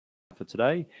for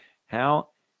today. How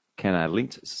can a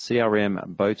linked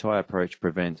CRM-Bow Tie approach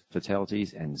prevent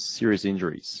fatalities and serious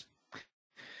injuries?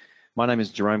 My name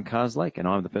is Jerome Carslake, and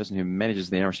I'm the person who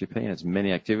manages the NRSUP and its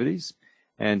many activities.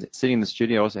 And sitting in the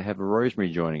studio, I also have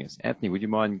Rosemary joining us. Anthony, would you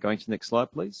mind going to the next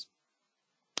slide, please?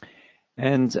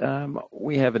 And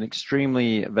we have an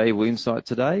extremely valuable insight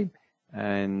today,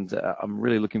 and I'm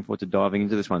really looking forward to diving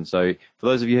into this one. So for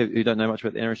those of you who don't know much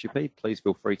about the NRSUP, please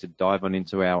feel free to dive on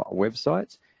into our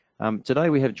website. Today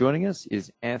we have joining us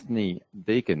is Anthony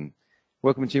Deakin.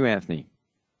 Welcome to you, Anthony.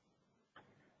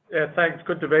 Yeah, thanks.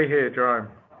 Good to be here, Jerome.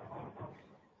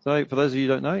 So for those of you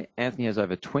who don't know, Anthony has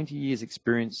over 20 years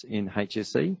experience in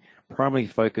HSE, primarily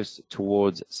focused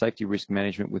towards safety risk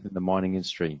management within the mining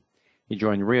industry. He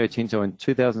joined Rio Tinto in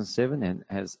 2007 and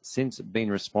has since been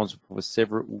responsible for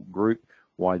several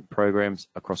group-wide programs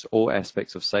across all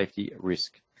aspects of safety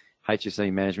risk,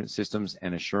 HSE management systems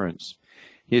and assurance.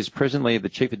 He is presently the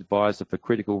Chief Advisor for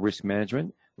Critical Risk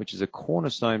Management, which is a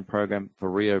cornerstone program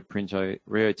for Rio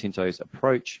Tinto's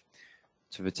approach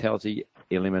to fatality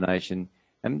elimination.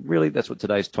 And really, that's what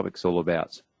today's topic is all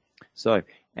about. So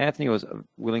Anthony is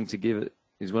willing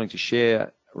to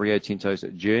share Rio Tinto's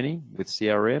journey with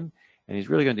CRM, and he's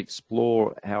really going to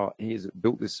explore how he has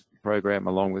built this program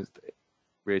along with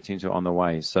Rio Tinto on the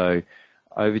way. So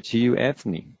over to you,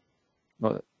 Anthony.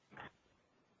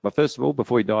 But first of all,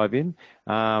 before we dive in,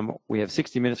 we have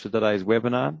 60 minutes for today's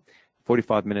webinar,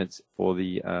 45 minutes for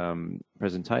the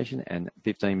presentation, and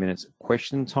 15 minutes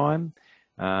question time.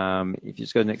 If you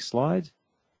just go to the next slide.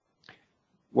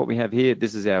 What we have here,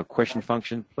 this is our question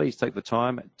function. Please take the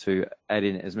time to add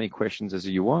in as many questions as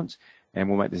you want, and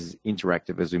we'll make this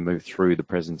interactive as we move through the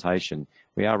presentation.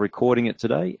 We are recording it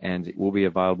today, and it will be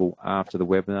available after the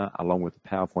webinar along with the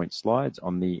PowerPoint slides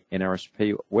on the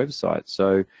NRSP website.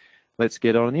 So let's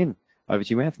get on in. Over to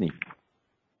you, Anthony.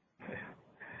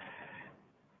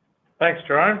 Thanks,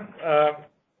 Jerome.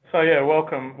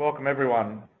 Welcome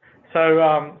everyone.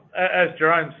 So as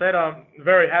Jerome said, I'm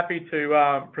very happy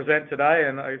to present today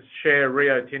and share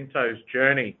Rio Tinto's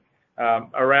journey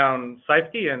around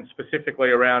safety and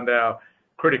specifically around our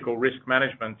critical risk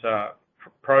management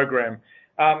program.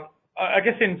 I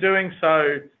guess in doing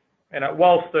so,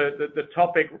 whilst the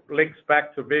topic links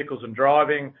back to vehicles and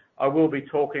driving, I will be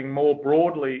talking more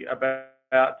broadly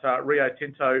about Rio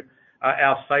Tinto,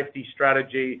 our safety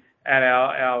strategy, and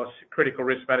our critical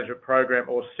risk management program,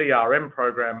 or CRM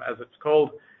program as it's called,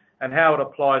 and how it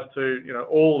applies to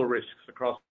all the risks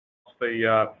across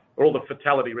all the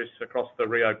fatality risks across the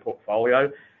Rio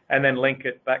portfolio, and then link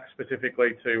it back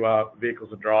specifically to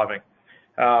vehicles and driving.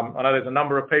 I know there's a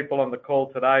number of people on the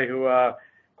call today who are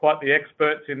quite the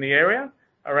experts in the area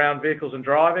around vehicles and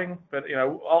driving, but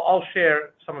I'll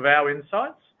share some of our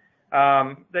insights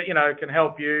that can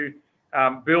help you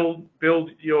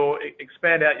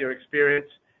expand out your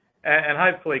experience, and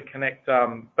hopefully connect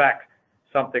back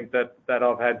something that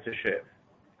I've had to share.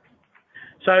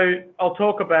 So I'll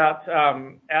talk about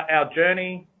our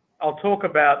journey. I'll talk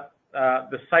about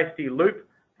the safety loop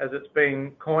as it's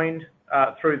been coined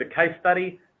through the case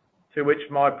study to which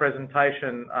my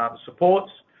presentation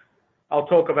supports. I'll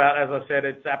talk about, as I said,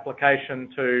 its application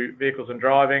to vehicles and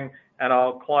driving, and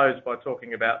I'll close by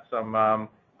talking about some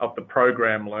of the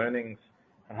program learnings.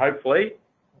 And hopefully,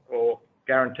 or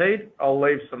guaranteed, I'll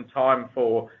leave some time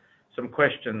for some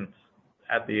questions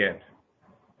at the end.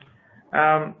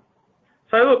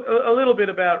 So look, a little bit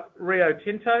about Rio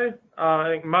Tinto. I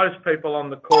think most people on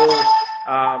the call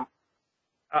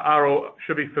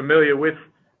should be familiar with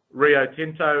Rio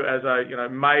Tinto as a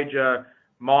major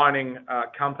mining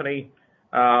company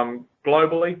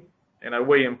globally.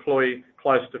 We employ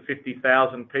close to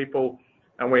 50,000 people,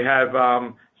 and we have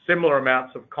similar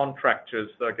amounts of contractors,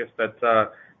 I guess,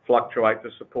 that fluctuate to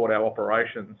support our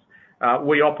operations.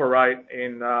 We operate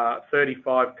in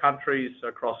 35 countries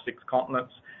across 6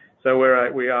 continents, so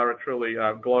we are a truly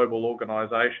global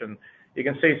organisation. You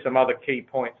can see some other key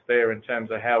points there in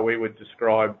terms of how we would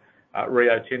describe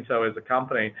Rio Tinto as a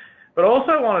company. But I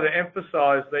also wanted to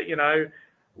emphasise that,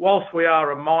 whilst we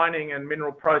are a mining and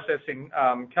mineral processing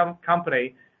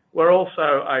company, we're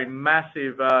also a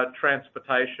massive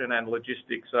transportation and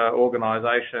logistics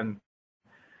organisation.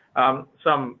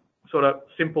 Some sort of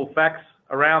simple facts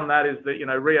around that is that,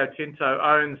 Rio Tinto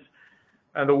owns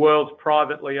the world's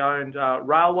privately owned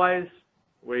railways.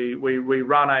 We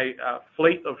run a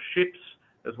fleet of ships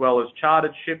as well as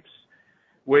chartered ships.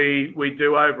 We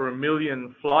do over 1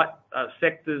 million flight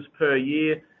sectors per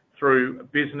year through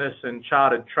business and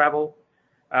chartered travel.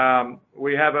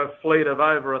 We have a fleet of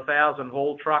over 1,000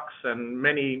 haul trucks and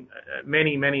many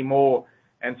more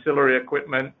ancillary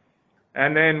equipment.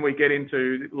 And then we get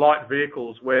into light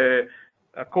vehicles where,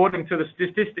 according to the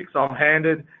statistics I'm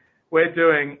handed, we're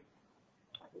doing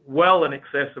well in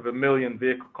excess of 1 million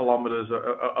vehicle kilometres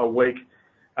a week,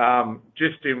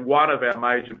 just in one of our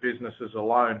major businesses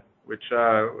alone, which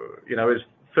is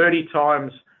 30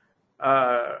 times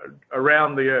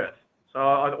around the earth.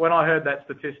 So when I heard that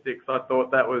statistics, I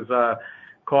thought that was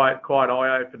quite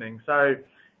eye-opening. So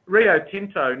Rio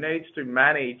Tinto needs to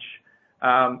manage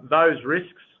those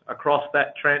risks across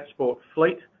that transport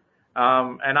fleet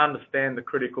and understand the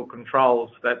critical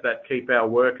controls that keep our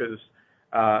workers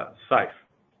safe.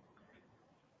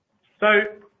 So,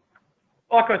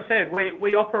 like I said,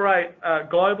 we operate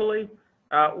globally.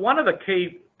 One of the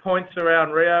key points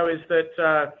around Rio is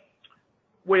that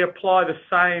we apply the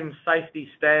same safety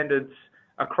standards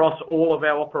across all of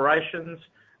our operations,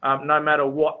 no matter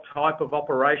what type of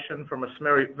operation, from a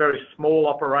very small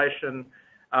operation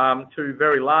to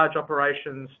very large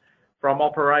operations, from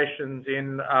operations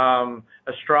in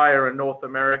Australia and North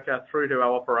America through to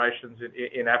our operations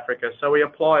in Africa. So we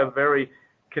apply a very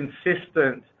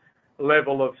consistent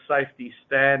level of safety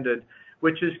standard,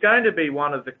 which is going to be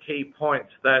one of the key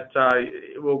points that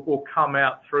will come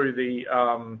out through the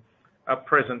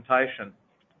presentation.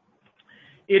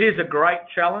 It is a great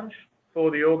challenge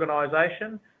for the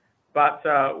organisation, but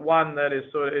one that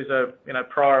is a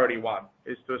priority one,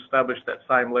 is to establish that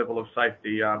same level of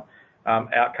safety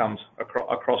outcomes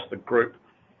across the group.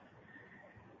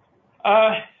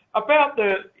 About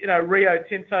the Rio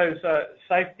Tinto's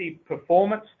safety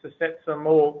performance, to set some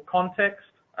more context,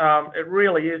 it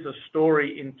really is a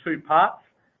story in two parts.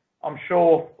 I'm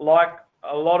sure, like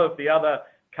a lot of the other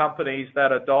companies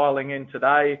that are dialing in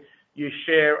today, you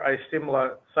share a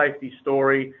similar safety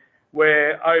story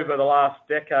where over the last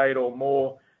decade or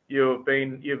more you've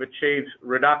achieved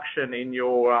reduction in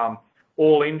your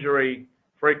all injury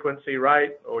frequency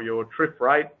rate or your TRIF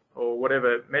rate or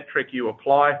whatever metric you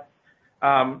apply,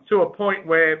 to a point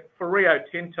where for Rio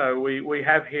Tinto we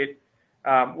have hit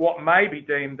what may be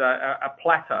deemed a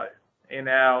plateau in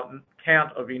our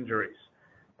count of injuries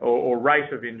or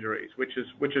rate of injuries, which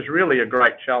is really a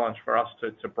great challenge for us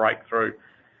to break through.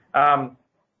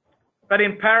 But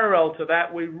in parallel to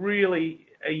that, we really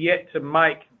are yet to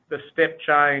make the step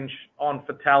change on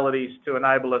fatalities to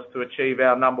enable us to achieve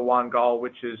our number one goal,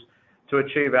 which is to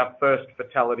achieve our first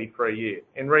fatality-free year.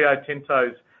 In Rio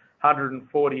Tinto's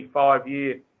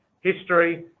 145-year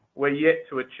history, we're yet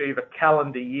to achieve a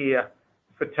calendar year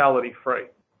fatality-free,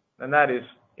 and that is,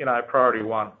 priority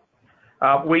one.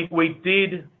 We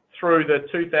did, through the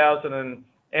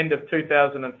end of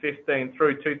 2015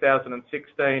 through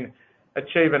 2016,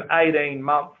 achieve an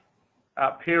 18-month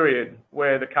period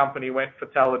where the company went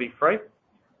fatality-free,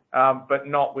 but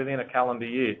not within a calendar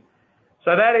year.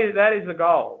 So that is the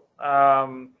goal.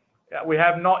 We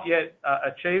have not yet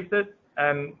achieved it,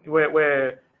 and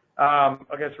we're I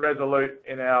guess, resolute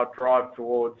in our drive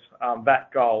towards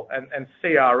that goal. And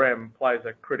CRM plays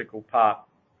a critical part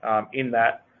in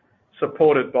that,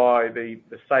 supported by the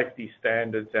safety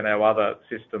standards and our other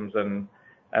systems and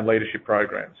leadership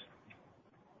programs.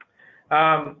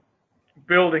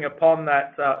 Building upon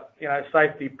that,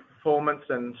 safety performance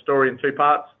and story in two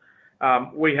parts,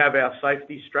 we have our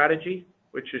safety strategy,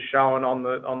 which is shown on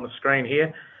the screen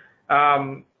here.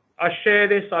 I share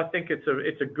this. I think it's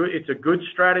a good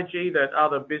strategy that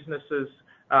other businesses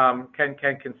can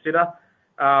consider.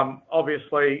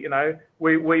 Obviously,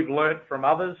 we've learnt from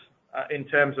others in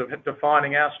terms of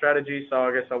defining our strategy. So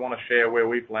I guess I want to share where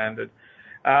we've landed.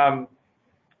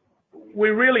 We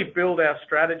really build our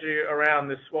strategy around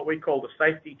this, what we call the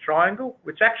safety triangle,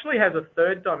 which actually has a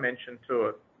third dimension to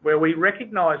it, where we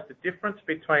recognise the difference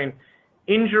between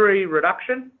injury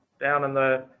reduction, down in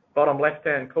the bottom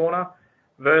left-hand corner,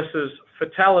 versus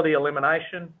fatality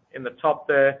elimination in the top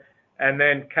there, and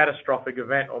then catastrophic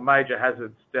event or major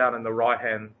hazards down in the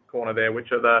right-hand corner there,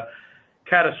 which are the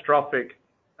catastrophic,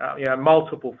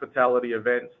 multiple fatality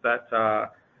events that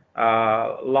are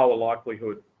lower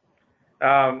likelihood.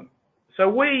 So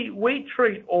we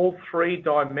treat all three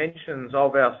dimensions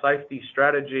of our safety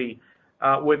strategy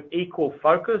with equal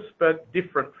focus, but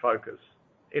different focus,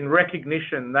 in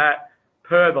recognition that,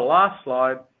 per the last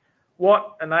slide,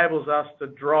 what enables us to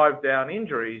drive down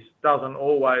injuries doesn't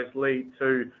always lead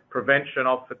to prevention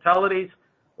of fatalities,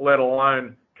 let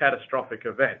alone catastrophic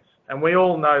events. And we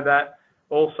all know that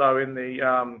also in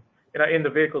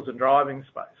the vehicles and driving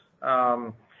space.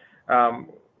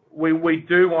 We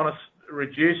do want to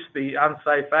reduce the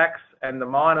unsafe acts and the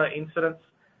minor incidents,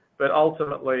 but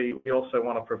ultimately we also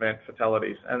want to prevent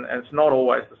fatalities. And it's not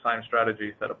always the same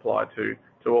strategies that apply to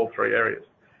all three areas.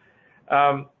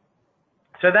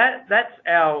 So that's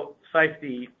our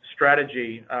safety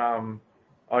strategy,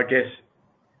 I guess,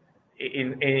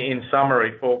 in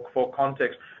summary for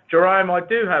context. Jerome, I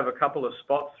do have a couple of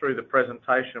spots through the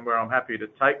presentation where I'm happy to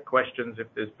take questions if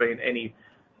there's been any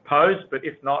posed, but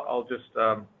if not, I'll just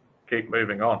keep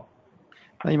moving on.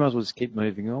 You might as well just keep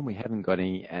moving on. We haven't got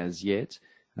any as yet,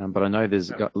 but I know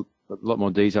there's got a lot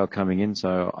more detail coming in,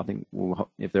 so I think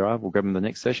if there are, we'll grab them in the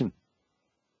next session.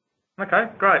 Okay,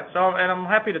 great. So, and I'm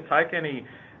happy to take any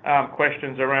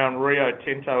questions around Rio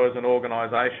Tinto as an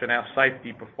organisation, our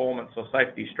safety performance or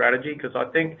safety strategy, because I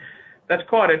think that's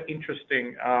quite an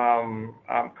interesting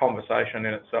conversation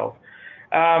in itself.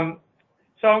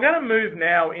 So I'm going to move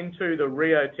now into the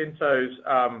Rio Tinto's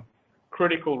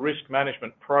critical risk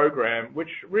management program, which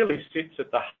really sits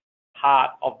at the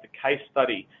heart of the case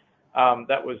study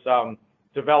that was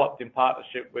developed in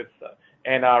partnership with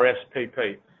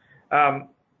NRSPP.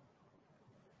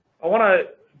 I want to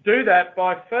do that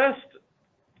by first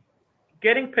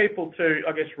getting people to,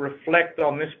 I guess, reflect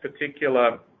on this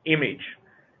particular image.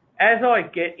 As I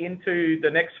get into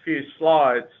the next few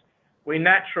slides, we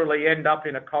naturally end up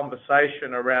in a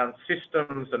conversation around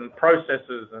systems and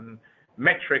processes and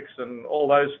metrics and all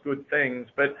those good things.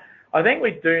 But I think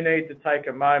we do need to take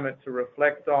a moment to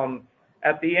reflect on,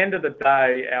 at the end of the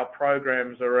day, our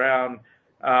programs around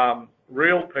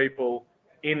real people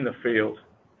in the field.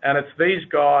 And it's these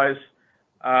guys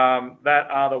that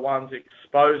are the ones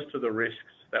exposed to the risks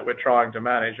that we're trying to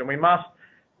manage. And we must,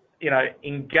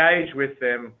 engage with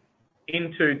them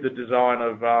into the design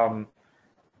of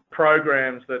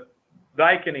programs that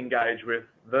they can engage with,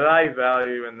 that they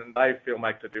value and that they feel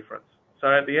makes a difference. So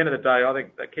at the end of the day, I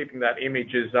think that keeping that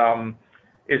image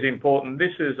is important.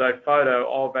 This is a photo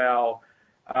of our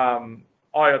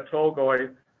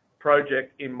Ayatolgoy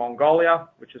project in Mongolia,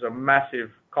 which is a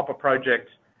massive copper project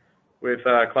with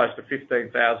close to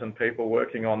 15,000 people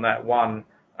working on that one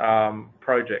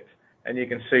project. And you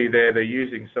can see there they're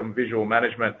using some visual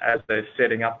management as they're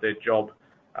setting up their job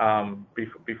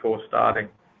before starting.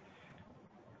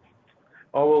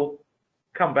 I will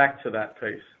come back to that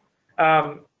piece.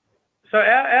 So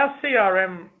our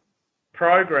CRM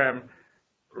program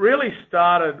really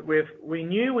started with, we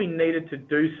knew we needed to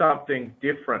do something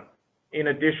different in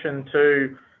addition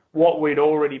to what we'd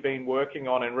already been working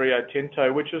on in Rio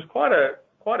Tinto, which is quite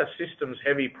a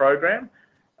systems-heavy program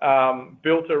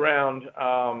built around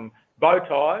bow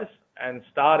ties and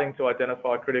starting to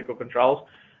identify critical controls.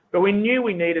 But we knew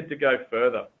we needed to go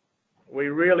further. We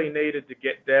really needed to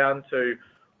get down to,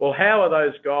 well, how are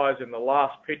those guys in the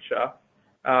last picture,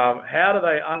 how do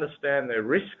they understand their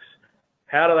risks?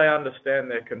 How do they understand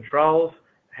their controls?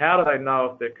 How do they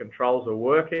know if their controls are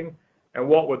working? And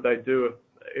what would they do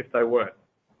if they weren't?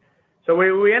 So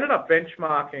we ended up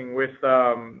benchmarking with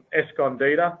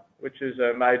Escondida, which is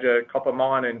a major copper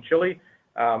mine in Chile,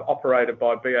 operated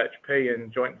by BHP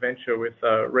in joint venture with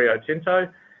Rio Tinto.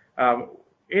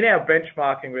 In our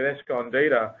benchmarking with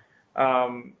Escondida,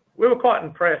 we were quite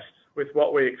impressed with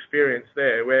what we experienced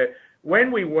there, where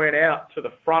when we went out to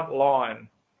the front line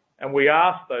and we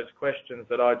asked those questions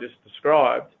that I just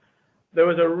described, there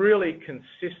was a really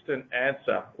consistent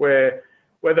answer where,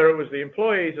 whether it was the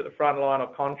employees at the front line or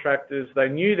contractors, they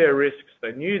knew their risks,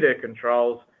 they knew their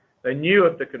controls, they knew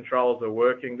if the controls are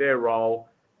working, their role,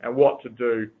 and what to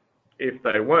do if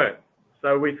they weren't.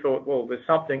 So we thought, well, there's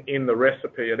something in the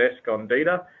recipe at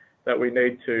Escondida that we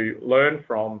need to learn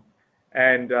from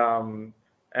and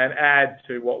add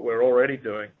to what we're already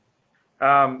doing.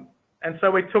 And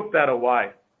so we took that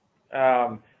away.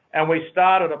 And we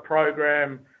started a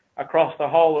program across the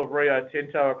whole of Rio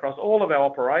Tinto, across all of our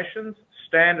operations,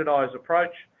 standardised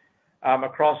approach,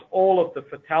 across all of the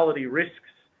fatality risks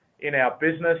in our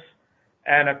business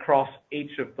and across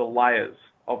each of the layers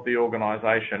of the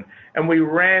organisation. And we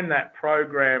ran that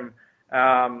program,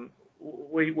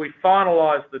 we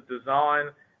finalised the design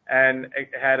and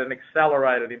had an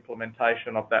accelerated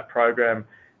implementation of that program,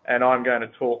 and I'm going to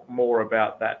talk more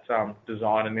about that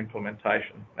design and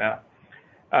implementation now.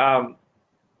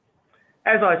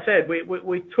 As I said,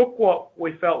 we took what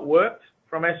we felt worked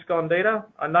from Escondida.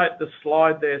 I note the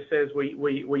slide there says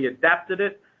we adapted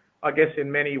it. I guess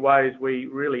in many ways we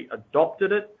really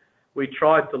adopted it. We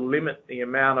tried to limit the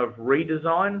amount of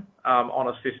redesign on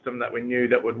a system that we knew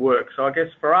that would work. So I guess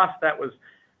for us that was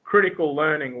critical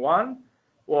learning. One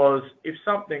was, if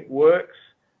something works,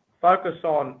 focus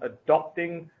on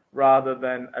adopting rather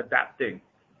than adapting.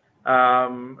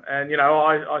 And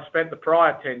I spent the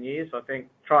prior 10 years, I think,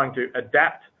 trying to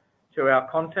adapt to our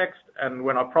context, and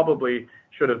when I probably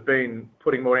should have been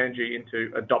putting more energy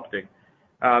into adopting.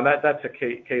 That's a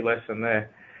key lesson there.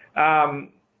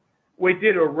 We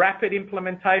did a rapid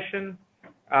implementation.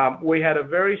 We had a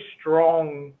very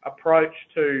strong approach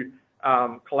to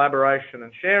collaboration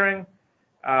and sharing.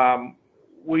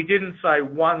 We didn't say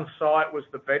one site was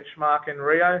the benchmark in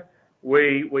Rio.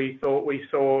 We thought we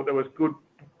saw there was good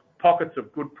pockets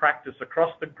of good practice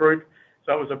across the group.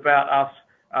 So it was about us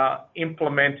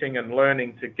implementing and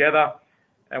learning together,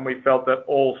 and we felt that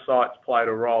all sites played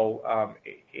a role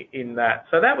in that.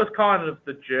 So that was kind of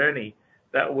the journey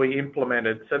that we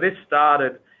implemented. So this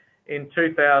started in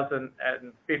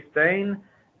 2015,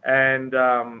 and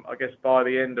I guess by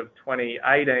the end of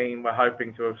 2018, we're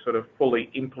hoping to have sort of fully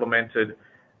implemented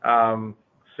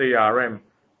CRM.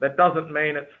 That doesn't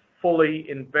mean it's fully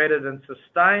embedded and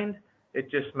sustained. It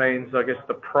just means, I guess,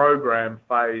 the program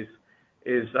phase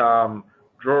is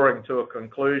drawing to a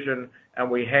conclusion, and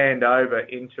we hand over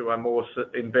into a more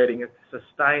embedding,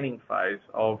 sustaining phase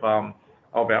of our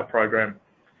program.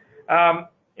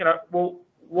 Well,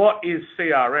 what is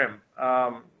CRM?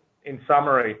 In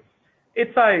summary,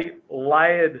 it's a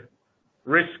layered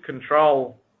risk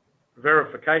control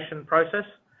verification process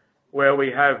where we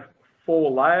have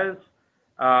 4 layers.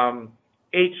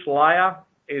 Each layer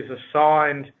is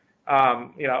assigned,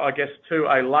 I guess, to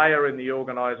a layer in the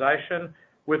organisation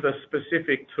with a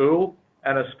specific tool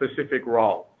and a specific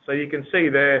role. So you can see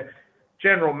there,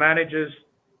 general managers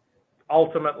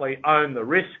ultimately own the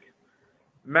risk.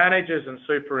 Managers and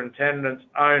superintendents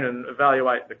own and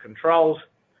evaluate the controls.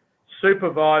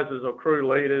 Supervisors or crew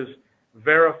leaders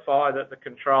verify that the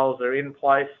controls are in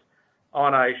place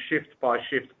on a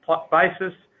shift-by-shift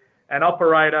basis, and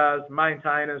operators,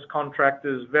 maintainers,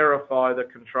 contractors verify the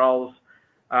controls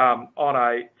on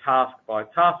a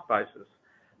task-by-task basis.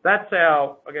 That's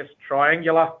our, I guess,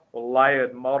 triangular or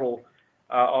layered model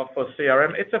for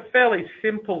CRM. It's a fairly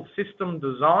simple system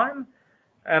design,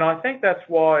 and I think that's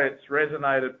why it's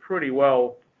resonated pretty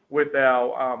well with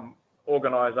our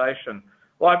organisation.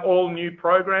 Like all new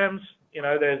programs,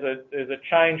 there's a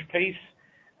change piece,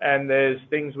 and there's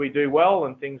things we do well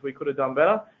and things we could have done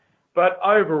better. But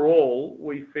overall,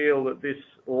 we feel that this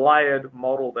layered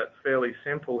model that's fairly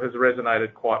simple has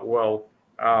resonated quite well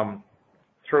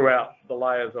throughout the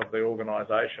layers of the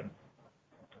organisation.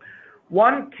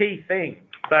 One key thing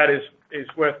that is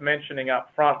worth mentioning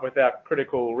up front with our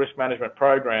critical risk management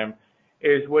program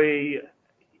is we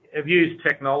have used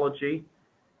technology.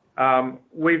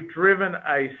 We've driven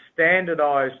a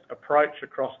standardised approach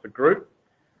across the group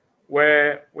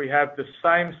where we have the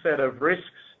same set of risks,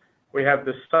 we have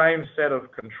the same set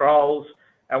of controls,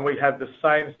 and we have the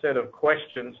same set of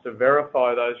questions to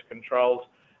verify those controls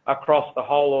across the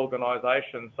whole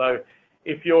organisation. So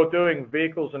if you're doing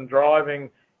vehicles and driving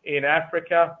in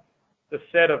Africa, the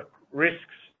set of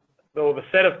risks or the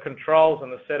set of controls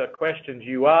and the set of questions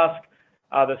you ask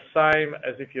are the same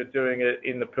as if you're doing it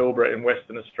in the Pilbara in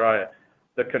Western Australia.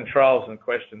 The controls and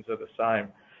questions are the same.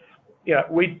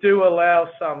 We do allow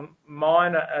some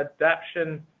minor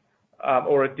adaptation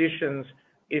or additions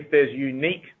if there's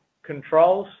unique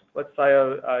controls. Let's say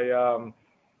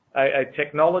a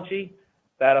technology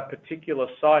that a particular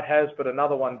site has but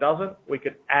another one doesn't. We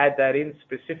could add that in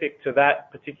specific to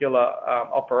that particular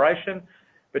operation.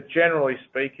 But generally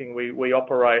speaking, we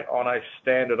operate on a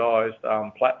standardised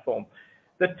platform.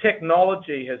 The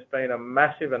technology has been a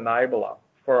massive enabler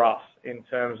for us in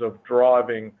terms of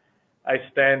driving a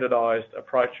standardised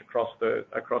approach across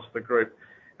the group.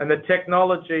 And the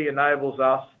technology enables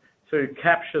us to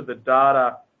capture the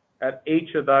data at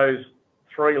each of those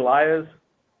 3 layers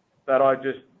that I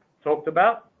just talked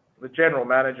about. The general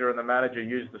manager and the manager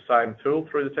use the same tool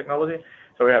through the technology.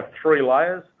 So we have 3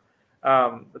 layers.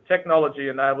 The technology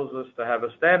enables us to have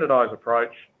a standardised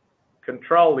approach,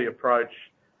 control the approach,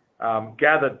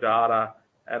 gather data,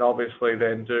 and obviously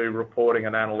then do reporting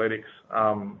and analytics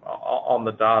on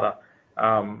the data.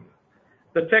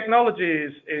 The technology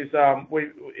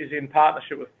is in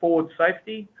partnership with Forward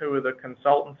Safety, who are the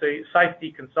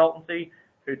safety consultancy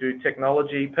who do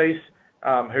technology piece,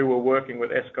 who were working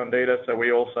with Escondida. So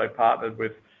we also partnered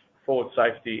with Forward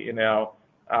Safety in our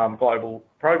global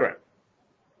program.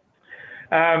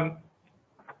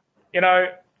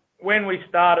 When we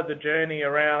started the journey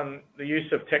around the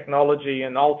use of technology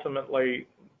and ultimately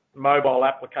mobile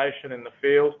application in the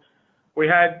field, we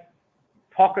had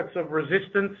pockets of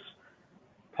resistance,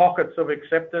 pockets of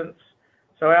acceptance.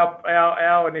 So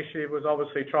our initiative was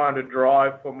obviously trying to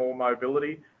drive for more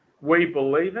mobility. We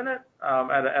believe in it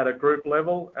at a group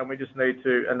level, and we just need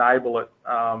to enable it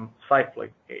safely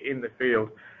in the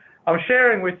field. I'm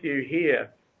sharing with you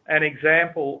here an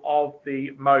example of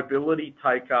the mobility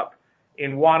take-up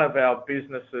in one of our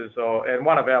businesses and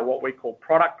one of our what we call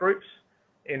product groups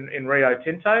in Rio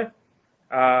Tinto,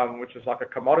 which is like a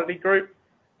commodity group.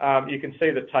 you can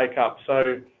see the take up.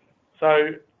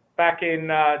 So back in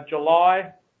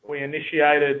July, we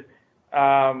initiated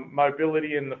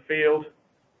mobility in the field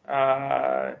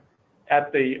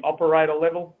at the operator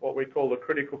level, what we call the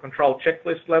critical control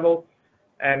checklist level,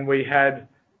 and we had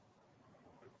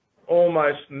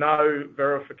almost no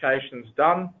verifications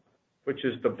done, which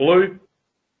is the blue.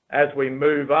 As we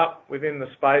move up within the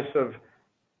space of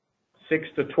 6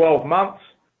 to 12 months,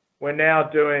 we're now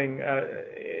doing,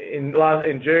 in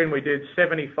June, we did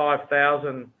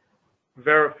 75,000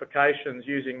 verifications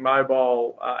using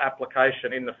mobile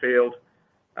application in the field,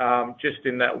 just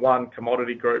in that one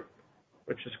commodity group,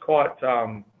 which is quite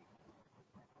a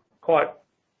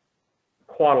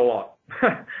lot.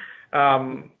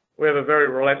 We have a very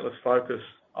relentless focus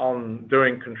on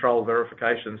doing control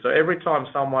verification. So every time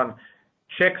someone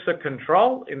checks a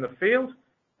control in the field,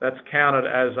 that's counted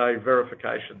as a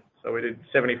verification. So we did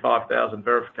 75,000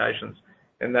 verifications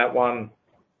in that one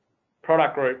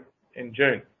product group in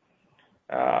June.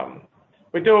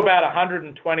 We do about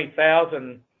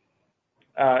 120,000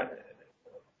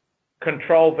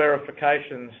 control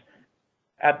verifications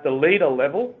at the leader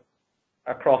level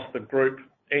across the group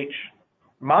each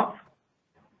month,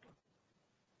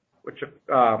 which is,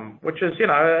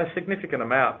 a significant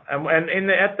amount.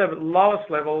 And at the lowest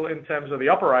level, in terms of the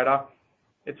operator,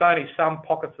 it's only some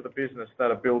pockets of the business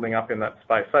that are building up in that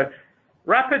space. So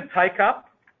rapid take-up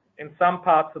in some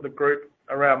parts of the group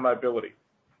around mobility.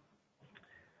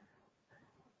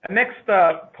 The next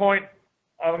point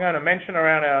I'm going to mention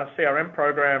around our CRM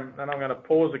program, and I'm going to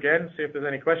pause again, see if there's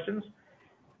any questions,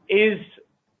 is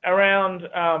around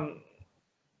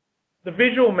the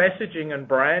visual messaging and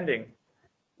branding.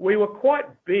 We were quite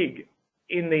big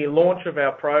in the launch of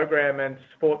our program and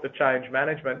support the change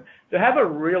management to have a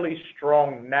really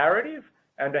strong narrative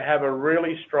and to have a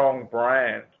really strong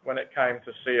brand when it came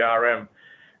to CRM.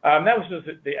 That was just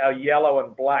our yellow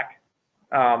and black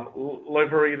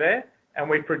livery there, and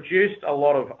we produced a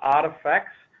lot of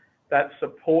artifacts that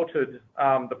supported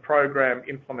the program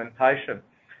implementation.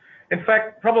 In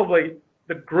fact, probably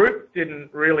the group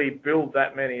didn't really build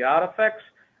that many artifacts.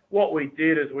 What we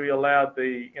did is we allowed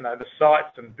the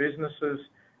sites and businesses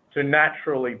to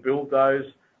naturally build those,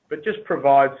 but just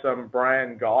provide some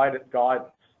brand guidance.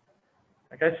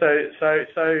 Okay,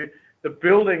 so the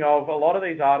building of a lot of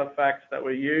these artifacts that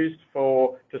were used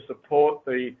to support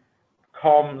the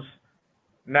comms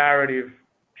narrative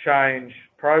change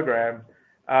program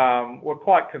were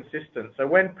quite consistent. So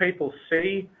when people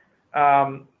see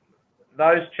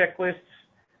those checklists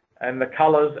and the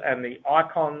colors and the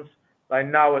icons, they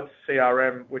know it's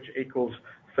CRM, which equals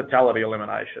fatality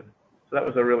elimination. So that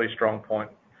was a really strong point.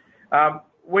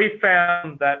 We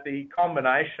found that the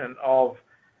combination of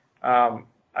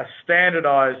a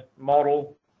standardized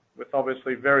model with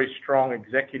obviously very strong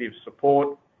executive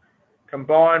support,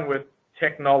 combined with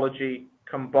technology,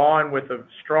 combined with a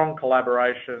strong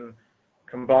collaboration,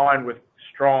 combined with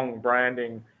strong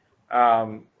branding,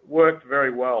 worked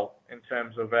very well in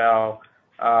terms of our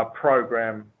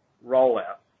program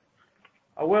rollout.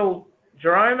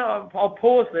 Jerome, I'll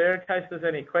pause there in case there's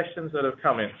any questions that have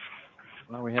come in.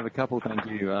 Well, we have a couple, thank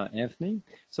you, Anthony.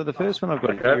 So the first one I've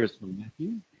got here is from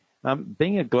Matthew.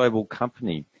 Being a global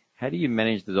company, how do you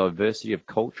manage the diversity of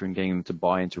culture and getting them to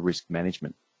buy into risk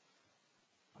management?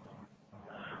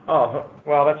 Oh,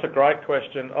 well, that's a great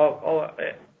question.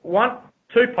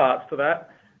 Two parts to that.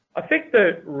 I think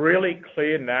the really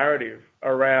clear narrative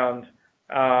around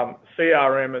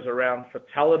CRM is around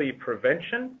fatality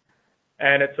prevention,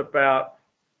 and it's about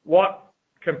what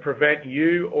can prevent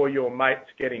you or your mates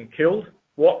getting killed.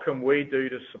 What can we do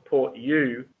to support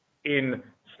you in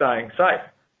staying safe?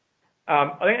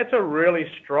 I think it's a really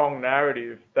strong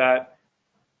narrative that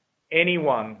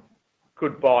anyone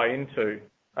could buy into,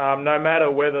 no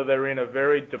matter whether they're in a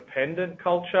very dependent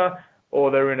culture or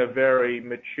they're in a very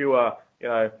mature,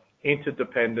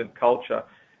 interdependent culture.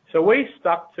 So we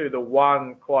stuck to the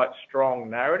one quite strong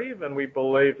narrative, and we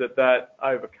believe that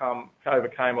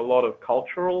overcame a lot of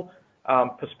cultural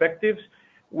perspectives.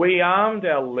 We armed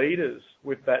our leaders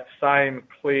with that same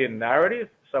clear narrative,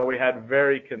 so we had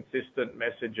very consistent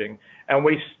messaging, and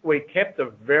we kept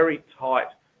a very tight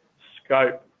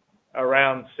scope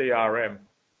around CRM.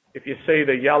 If you see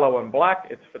the yellow and black,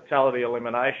 it's fatality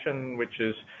elimination, which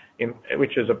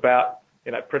is about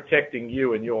protecting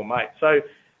you and your mate. So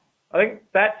I think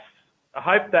I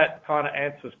hope that kind of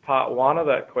answers part one of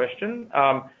that question.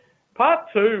 Part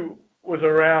two was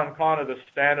around kind of the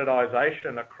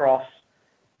standardization across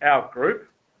our group.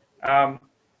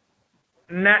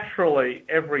 Naturally,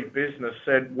 every business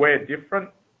said, we're different.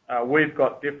 We've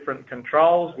got different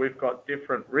controls. We've got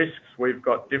different risks. We've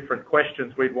got different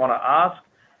questions we'd want to ask.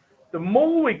 the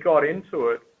more we got into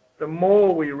it, the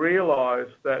more we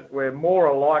realised that we're more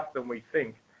alike than we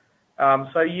think.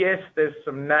 So yes, there's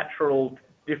some natural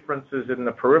differences in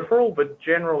the peripheral, but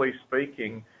generally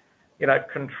speaking, you know,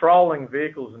 controlling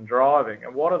vehicles and driving,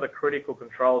 and what are the critical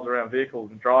controls around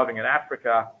vehicles and driving in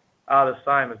Africa are the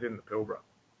same as in the Pilbara.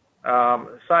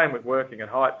 Same with working at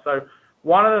height. So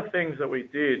one of the things that we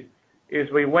did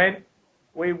is we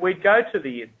go to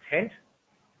the intent.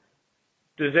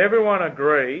 Does everyone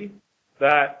agree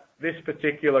that this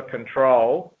particular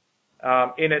control,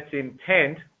 in its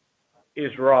intent,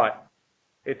 is right?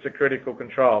 It's a critical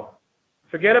control.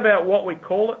 Forget about what we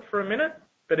call it for a minute,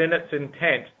 but in its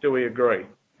intent, do we agree?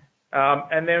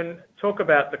 And then talk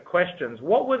about the questions.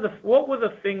 What were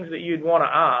the things that you'd want to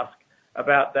ask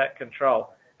about that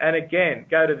control? And again,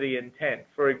 go to the intent.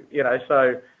 For, you know,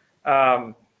 so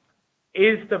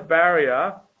is the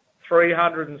barrier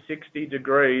 360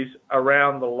 degrees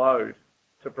around the load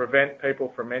to prevent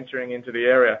people from entering into the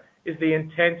area? Is the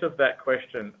intent of that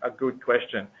question a good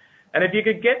question? And if you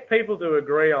could get people to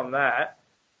agree on that,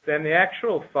 then the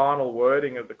actual final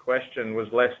wording of the question was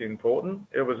less important.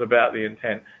 It was about the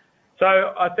intent. So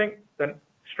I think the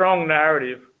strong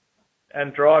narrative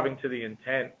and driving to the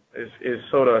intent is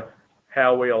sort of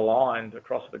how we aligned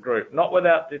across the group, not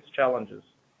without its challenges.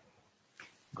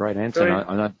 Great answer.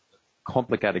 I know,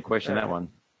 complicated question, that one.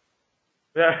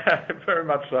 Yeah, very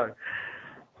much so.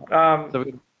 So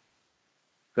we've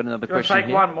got another question take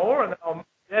here. One more, and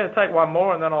then take one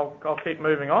more, and then I'll keep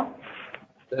moving on.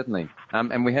 Certainly.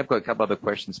 And we have got a couple other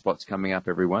question spots coming up,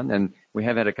 everyone, and we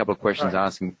have had a couple of questions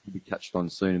asking to be touched on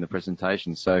soon in the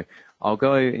presentation. So I'll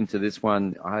go into this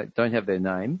one. I don't have their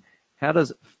name. How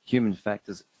does human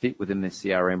factors fit within the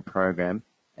CRM program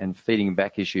and feeding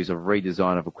back issues of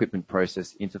redesign of equipment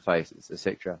process interfaces,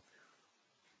 etc.?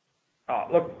 Oh,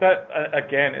 look, that,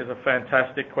 again, is a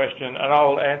fantastic question, and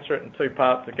I'll answer it in two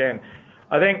parts again.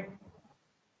 I think,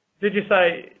 did you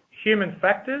say human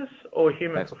factors or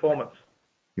human performance?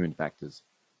 Human factors.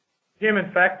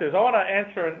 Human factors. I want to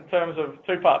answer it in terms of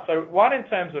two parts. So one in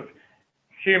terms of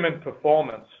human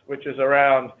performance, which is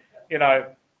around, you know,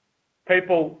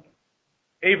 people,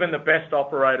 even the best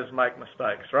operators make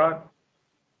mistakes, right?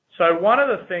 So one of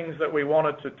the things that we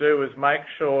wanted to do is make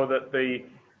sure that the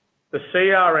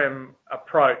CRM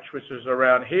approach, which is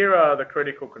around here are the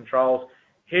critical controls,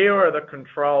 here are the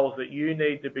controls that you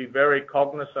need to be very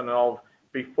cognizant of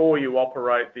before you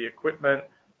operate the equipment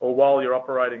or while you're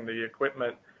operating the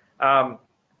equipment.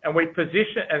 And we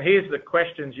position, and here's the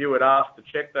questions you would ask to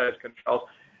check those controls.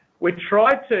 We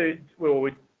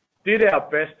did our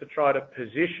best to try to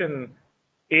position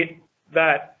it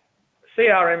that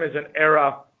CRM is an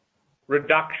error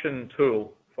reduction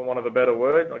tool, for want of a better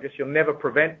word. I guess you'll never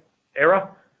prevent error,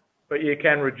 but you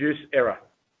can reduce error.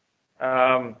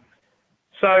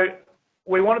 So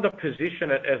we wanted to position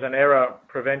it as an error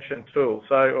prevention tool,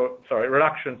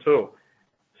 reduction tool,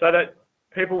 so that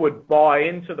people would buy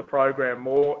into the program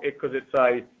more, because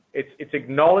it's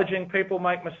acknowledging people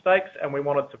make mistakes, and we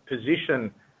wanted to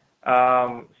position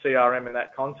CRM in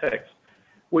that context.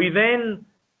 We then,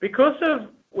 because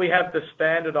we have the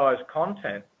standardized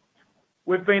content,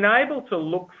 we've been able to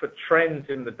look for trends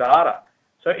in the data.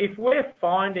 So if we're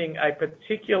finding a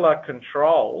particular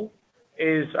control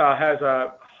has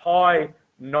a high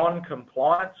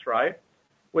non-compliance rate,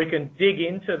 we can dig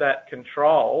into that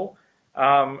control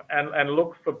and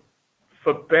look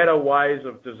for better ways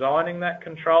of designing that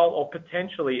control, or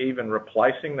potentially even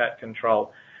replacing that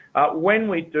control. When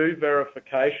we do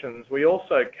verifications, we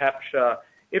also capture,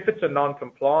 if it's a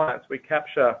non-compliance, we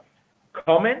capture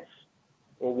comments,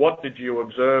 or what did you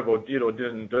observe or did or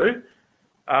didn't do.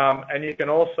 And you can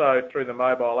also, through the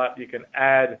mobile app, you can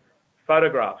add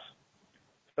photographs.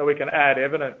 So we can add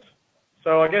evidence.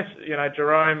 So I guess, you know,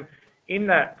 Jerome, in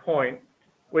that point,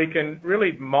 we can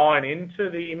really mine into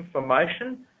the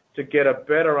information to get a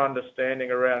better understanding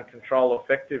around control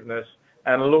effectiveness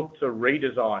and look to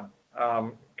redesign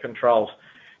controls.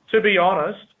 To be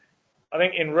honest, I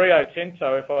think in Rio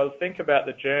Tinto, if I think about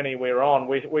the journey we're on,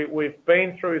 we've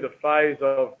been through the phase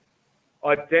of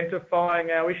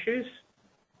identifying our issues.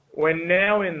 We're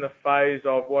now in the phase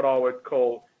of what I would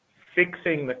call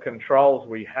fixing the controls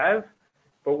we have,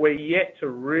 but we're yet to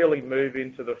really move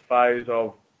into the phase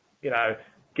of, you know,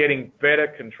 getting better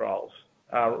controls,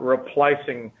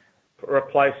 replacing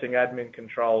admin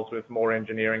controls with more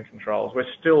engineering controls. We're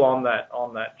still on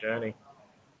that journey.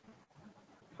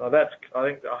 So that's, I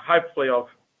think, hopefully I've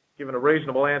given a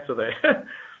reasonable answer there.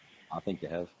 I think you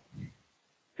have.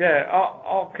 Yeah,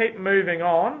 I'll keep moving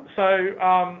on.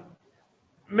 So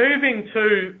moving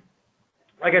to,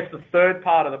 I guess, the third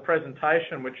part of the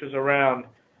presentation, which is around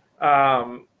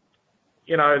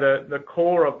the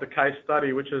core of the case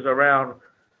study, which is around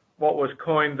what was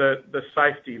coined the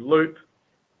safety loop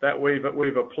that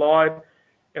we've applied.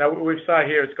 We say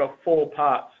here it's got 4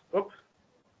 parts. Oops.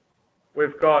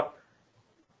 We've got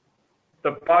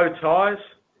the bow ties.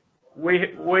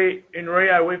 We in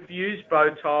Rio, we've used bow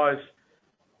ties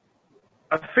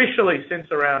officially since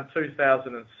around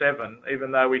 2007,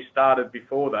 even though we started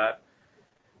before that.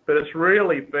 But it's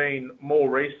really been more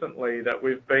recently that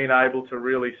we've been able to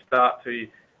really start to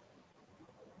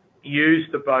use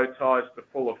the bow ties to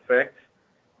full effect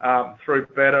through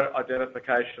better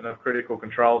identification of critical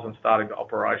controls and starting to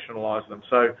operationalise them.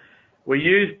 So we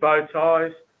use bow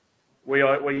ties. We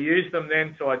use them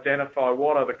then to identify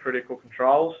what are the critical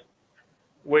controls.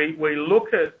 We look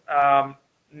at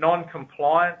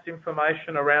non-compliance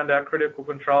information around our critical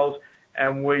controls,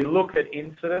 and we look at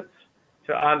incidents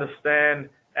to understand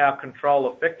our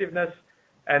control effectiveness,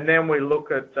 and then we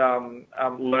look at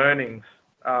learnings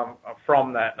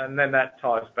from that, and then that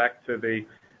ties back to the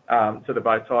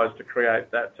bow ties to create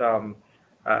that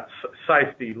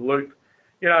safety loop.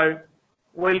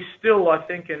 We still, I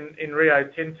think, in Rio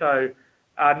Tinto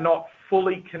are not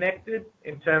fully connected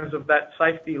in terms of that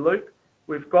safety loop.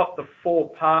 We've got the 4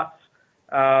 parts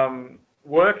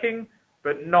working,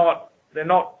 but they're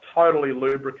not totally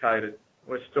lubricated.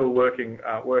 We're still working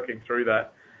through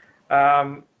that.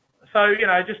 So,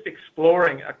 just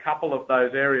exploring a couple of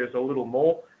those areas a little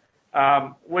more.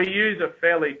 We use a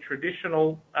fairly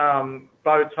traditional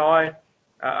bow tie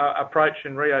approach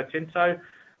in Rio Tinto.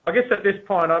 I guess at this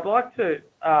point, I'd like to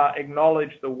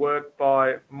acknowledge the work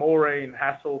by Maureen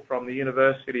Hassel from the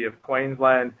University of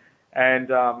Queensland and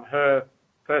her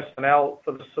personnel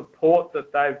for the support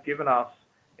that they've given us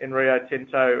in Rio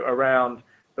Tinto around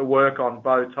the work on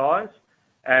bow ties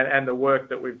and the work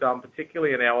that we've done,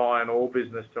 particularly in our iron ore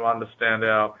business, to understand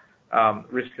our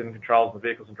risk and controls in the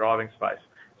vehicles and driving space.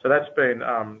 So that's been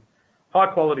high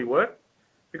quality work,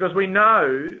 because we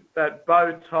know that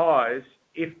bow ties,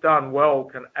 if done well,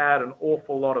 can add an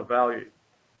awful lot of value.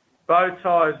 Bow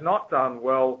ties not done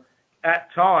well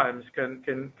at times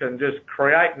can just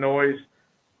create noise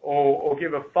or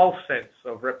give a false sense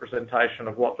of representation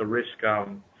of what the risk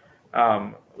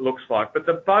looks like. But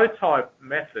the bow tie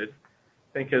method,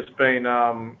 I think, has been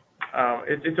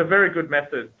it's a very good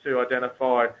method to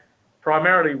identify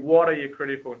primarily what are your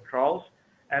critical controls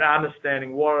and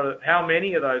understanding how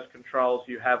many of those controls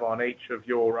you have on each of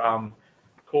your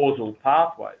causal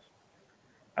pathways.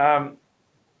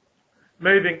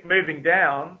 Moving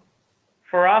down,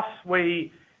 for us,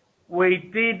 we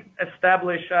did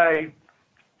establish a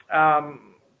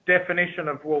definition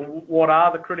of what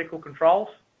are the critical controls,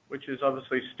 which is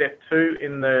obviously step 2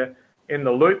 in the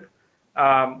loop,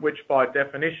 which by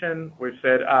definition we've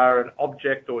said are an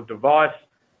object or device,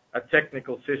 a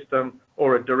technical system,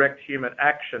 or a direct human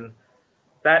action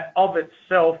that of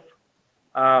itself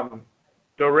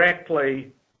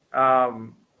directly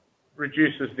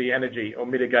reduces the energy or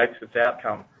mitigates its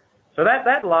outcome. So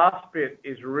that last bit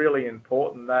is really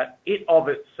important, that it of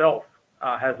itself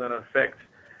has an effect.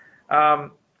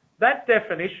 That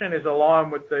definition is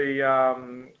aligned with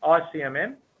the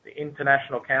ICMM, the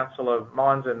International Council of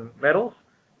Mines and Metals,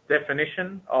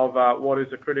 definition of what is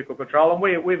a critical control,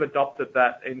 and we've adopted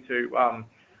that into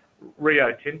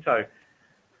Rio Tinto.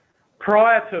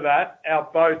 Prior to that, our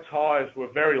bow ties were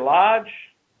very large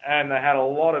and they had a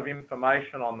lot of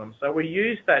information on them. So we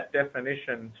used that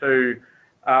definition to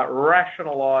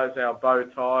rationalise our bow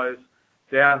ties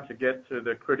down to get to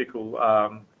the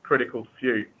critical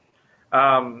few.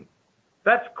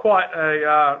 That's quite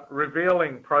a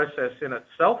revealing process in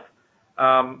itself.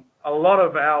 A lot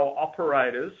of our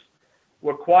operators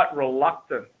were quite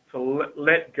reluctant to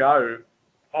let go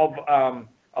of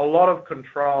a lot of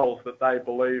controls that they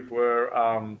believe were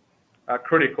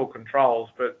critical controls,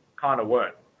 but kind of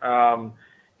weren't.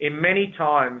 In many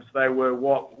times, they were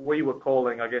what we were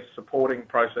calling, I guess, supporting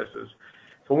processes.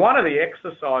 So one of the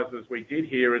exercises we did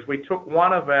here is we took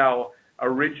one of our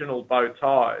original bow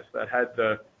ties that had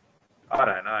I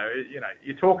don't know,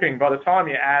 you're talking, by the time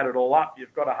you add it all up,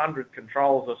 you've got 100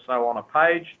 controls or so on a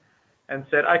page, and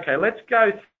said, okay, let's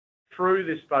go through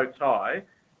this bow tie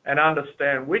and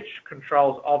understand which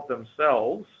controls of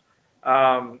themselves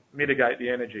mitigate the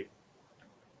energy.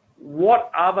 What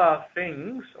other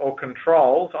things or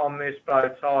controls on this bow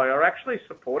tie are actually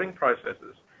supporting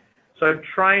processes? So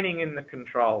training in the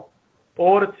control,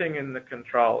 auditing in the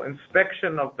control,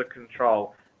 inspection of the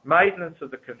control, maintenance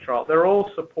of the control, they're all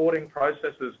supporting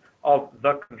processes of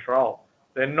the control.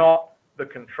 They're not the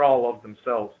control of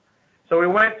themselves. So we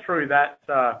went through that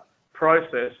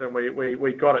process and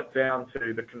we got it down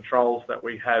to the controls that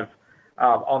we have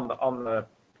on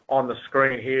on the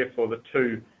screen here for the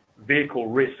 2 vehicle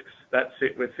risks that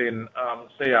sit within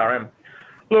CRM.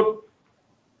 Look,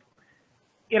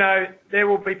 you know, there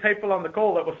will be people on the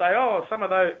call that will say, oh,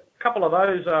 couple of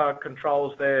those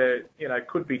controls there, you know,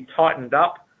 could be tightened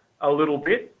up a little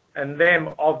bit, and them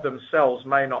of themselves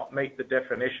may not meet the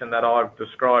definition that I've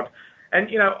described. And,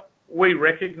 you know, we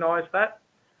recognise that.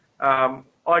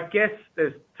 I guess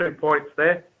there's 2 points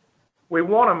there. We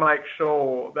want to make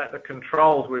sure that the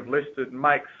controls we've listed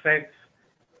make sense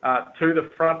to the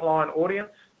frontline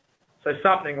audience. So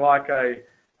something like a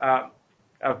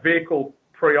vehicle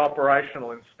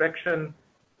pre-operational inspection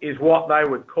is what they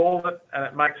would call it, and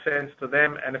it makes sense to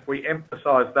them. And if we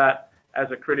emphasise that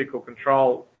as a critical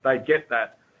control, they get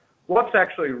that. What's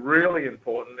actually really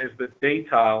important is the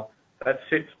detail that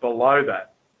sits below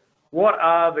that. What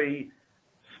are the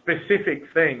specific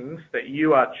things that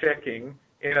you are checking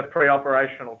in a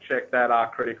pre-operational check that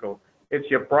are critical? It's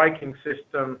your braking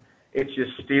system, it's your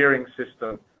steering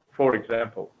system, for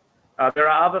example. There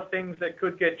are other things that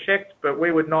could get checked, but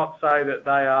we would not say that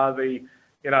they are the,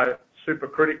 you know, super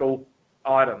critical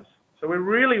items. So we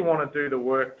really want to do the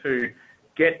work to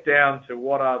get down to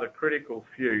what are the critical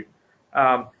few.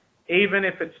 Even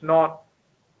if it's not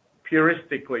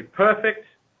puristically perfect,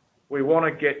 we want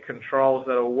to get controls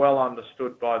that are well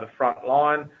understood by the front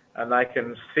line and they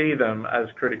can see them as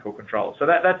critical controls. So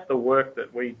that's the work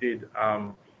that we did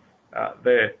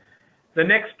there. The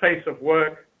next piece of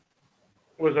work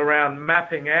was around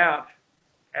mapping out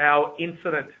our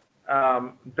incident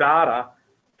data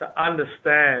to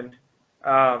understand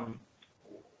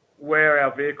where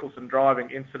our vehicles and driving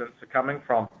incidents are coming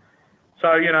from.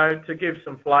 So, you know, to give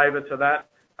some flavour to that,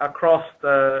 across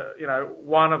the, you know,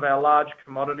 one of our large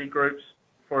commodity groups,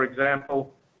 for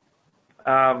example,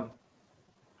 well,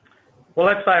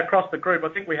 let's say across the group, I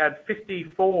think we had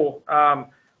 54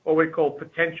 what we call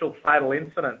potential fatal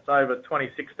incidents over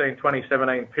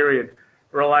 2016-2017 period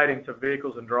relating to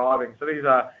vehicles and driving. So these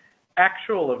are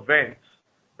actual events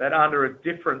that under a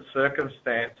different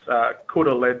circumstance could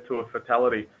have led to a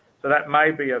fatality. So that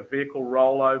may be a vehicle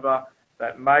rollover,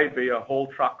 that may be a haul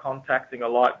truck contacting a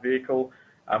light vehicle,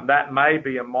 that may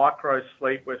be a micro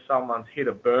sleep where someone's hit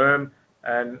a berm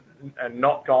and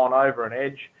not gone over an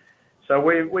edge. So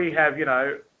we have, you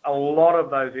know, a lot of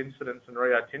those incidents in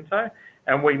Rio Tinto,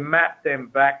 and we map them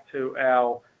back to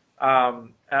our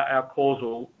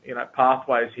causal, you know,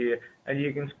 pathways here, and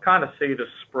you can kind of see the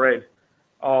spread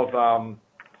of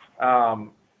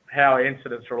how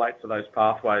incidents relate to those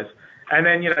pathways. And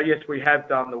then, you know, yes, we have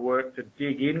done the work to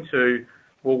dig into,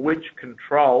 well, which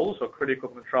controls or critical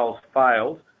controls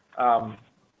failed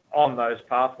on those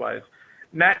pathways.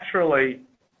 Naturally,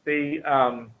 the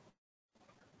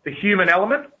human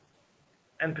element,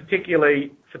 and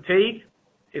particularly fatigue,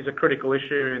 is a critical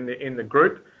issue in the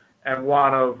group and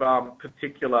one of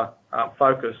particular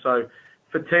focus. So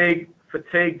fatigue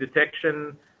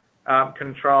detection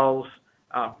controls,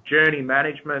 journey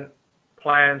management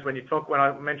plans. When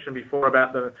I mentioned before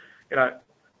about the, you know,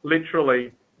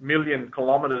 literally million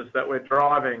kilometres that we're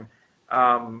driving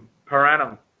per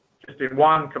annum, just in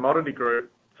one commodity group,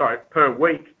 per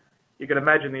week, you can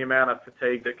imagine the amount of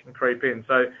fatigue that can creep in.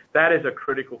 So that is a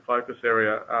critical focus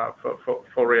area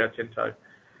for Rio Tinto.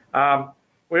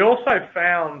 We also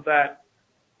found that,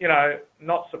 you know,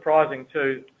 not surprising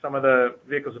to some of the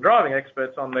vehicles and driving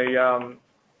experts on the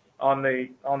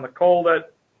call,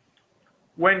 that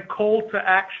when called to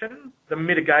action, the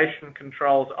mitigation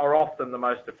controls are often the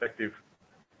most effective.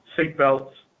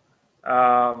 Seatbelts,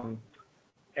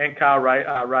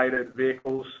 NCAR rated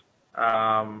vehicles,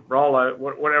 rollover,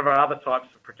 whatever other types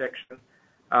of protection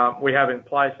we have in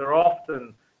place are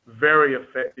often very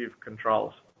effective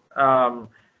controls.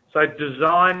 So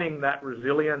designing that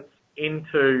resilience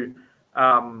into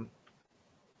our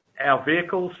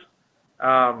vehicles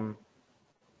to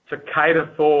cater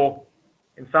for,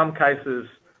 in some cases,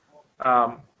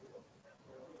 the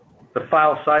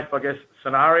fail-safe, I guess,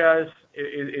 scenarios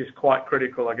is quite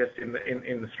critical, I guess, in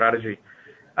the strategy.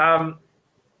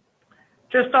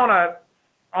 Just on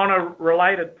a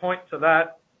related point to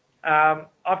that,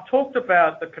 I've talked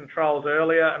about the controls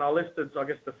earlier, and I listed, I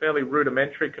guess, the fairly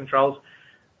rudimentary controls.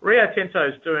 Rio Tinto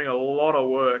is doing a lot of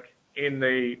work in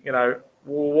the, you know,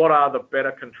 what are the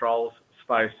better controls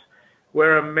space.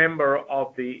 We're a member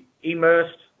of the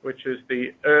EMERST, which is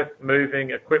the Earth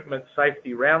Moving Equipment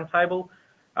Safety Roundtable,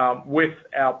 with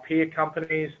our peer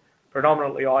companies,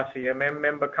 predominantly ICMM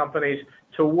member companies,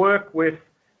 to work with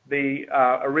the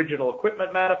original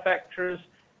equipment manufacturers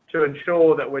to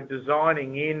ensure that we're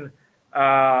designing in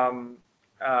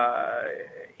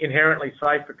inherently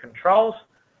safer controls.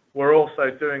 We're also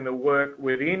doing the work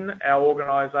within our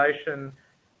organisation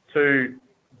to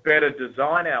better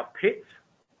design our pits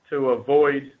to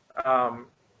avoid,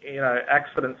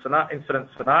 incident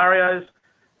scenarios.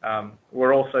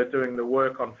 We're also doing the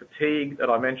work on fatigue that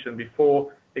I mentioned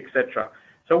before, etc.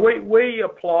 So we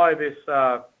apply this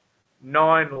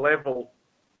 9-level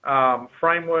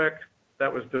framework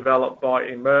that was developed by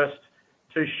Immersed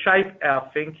to shape our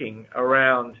thinking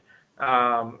around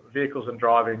vehicles and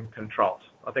driving controls.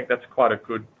 I think that's quite a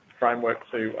good framework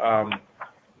to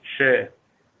share.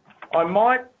 I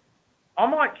might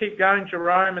keep going,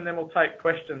 Jerome, and then we'll take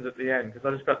questions at the end because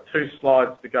I just got 2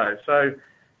 slides to go. So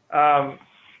I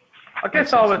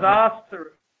guess I was asked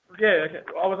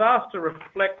to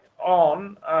reflect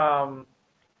on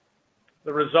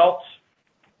the results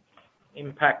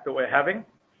impact that we're having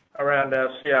around our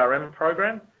CRM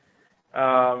program,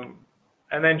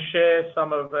 and then share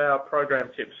some of our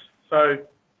program tips. So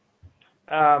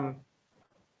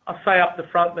I'll say up the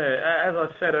front there, as I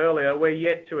said earlier, we're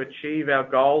yet to achieve our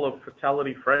goal of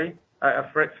fatality-free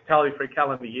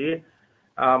calendar year.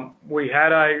 We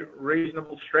had a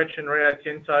reasonable stretch in Rio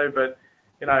Tinto, but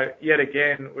yet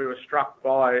again we were struck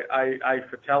by a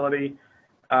fatality.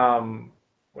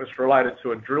 Was related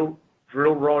to a drill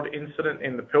rod incident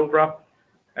in the Pilbara,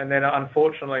 and then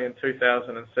unfortunately in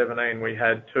 2017 we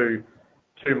had two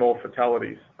more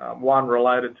fatalities. One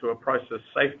related to a process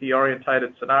safety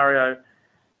orientated scenario,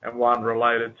 and one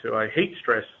related to a heat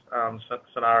stress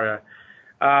scenario.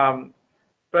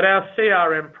 But our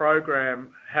CRM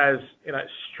program has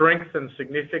strengthened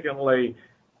significantly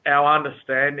our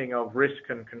understanding of risk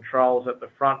and controls at the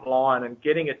front line, and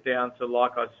getting it down to,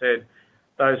 like I said,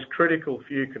 those critical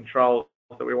few controls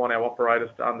that we want our operators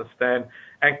to understand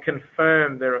and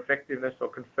confirm their effectiveness, or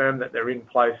confirm that they're in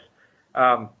place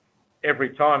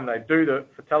every time they do the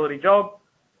fatality job,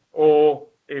 or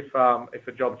if a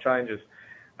job changes.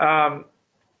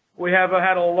 We have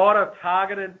had a lot of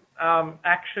targeted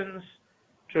actions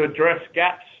to address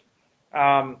gaps.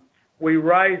 We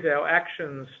raise our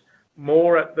actions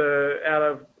more out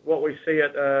of what we see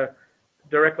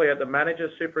directly at the manager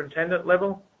superintendent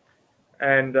level,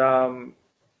 and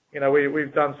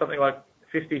we've done something like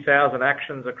 50,000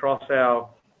 actions across our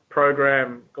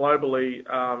program globally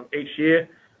each year,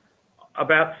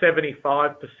 about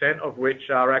 75% of which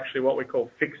are actually what we call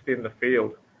fixed in the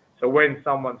field. So when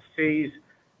someone sees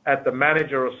at the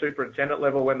manager or superintendent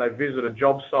level, when they visit a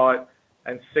job site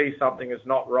and see something is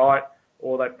not right,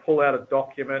 or they pull out a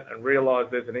document and realise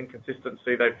there's an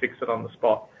inconsistency, they fix it on the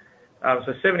spot.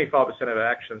 So 75% of our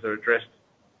actions are addressed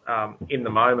in the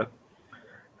moment.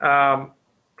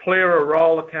 Clearer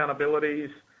role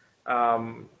accountabilities,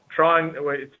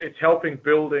 it's helping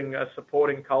building a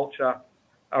supporting culture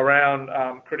around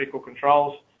critical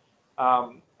controls.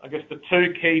 I guess the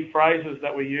 2 key phrases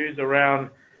that we use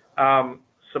around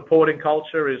supporting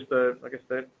culture is the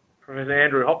Professor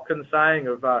Andrew Hopkins saying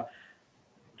of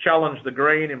challenge the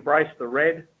green, embrace the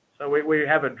red. So we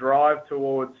have a drive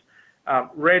towards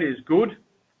red is good.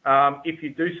 If you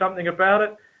do something about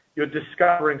it, you're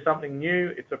discovering something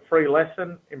new. It's a free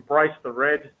lesson. Embrace the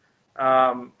red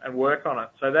and work on it.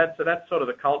 So that's sort of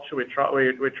the culture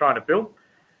we're trying to build.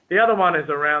 The other one is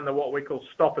around what we call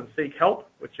stop and seek help,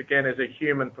 which again is a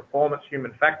human performance,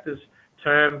 human factors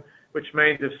term, which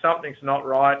means if something's not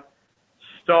right,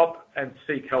 stop and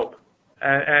seek help.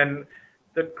 And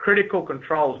the critical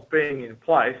controls being in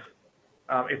place,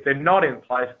 if they're not in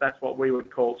place, that's what we would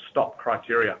call stop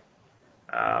criteria.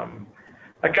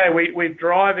 We're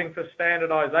driving for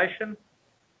standardisation.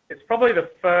 It's probably the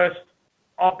first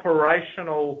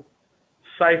operational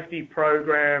safety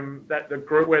program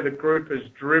where the group has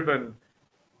driven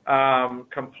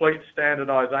complete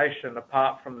standardisation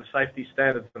apart from the safety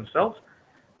standards themselves.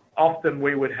 Often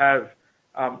we would have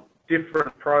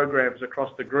different programs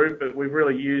across the group, but we've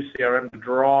really used CRM to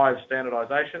drive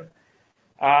standardisation.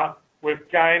 We're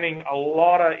gaining a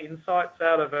lot of insights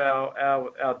out of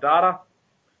our data.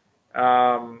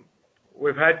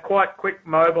 We've had quite quick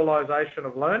mobilisation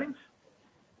of learnings.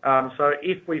 So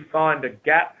if we find a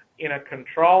gap in a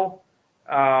control,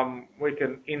 we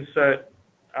can insert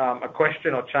a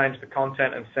question or change the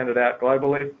content and send it out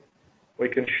globally. We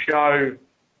can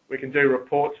do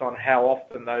reports on how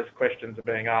often those questions are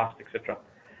being asked, etc.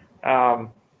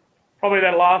 Probably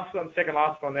that second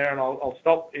last one there, and I'll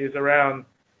stop, is around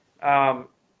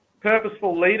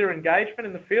purposeful leader engagement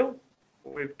in the field.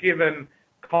 We've given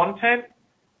content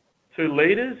to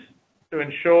leaders to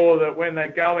ensure that when they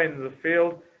go into the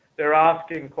field, they're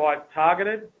asking quite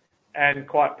targeted and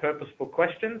quite purposeful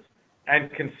questions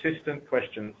and consistent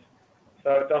questions.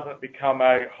 So it doesn't become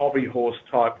a hobby horse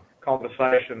type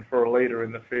conversation for a leader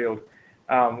in the field.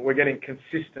 we're getting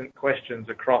consistent questions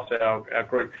across our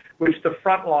group, which the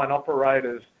frontline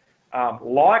operators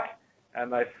like,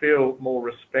 and they feel more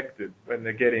respected when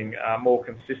they're getting more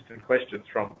consistent questions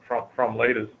from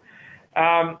leaders.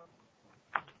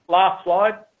 Last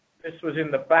slide. This was in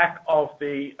the back of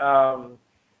the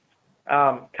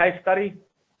case study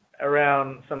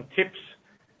around some tips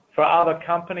for other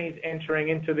companies entering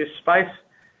into this space.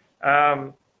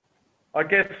 I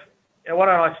guess, why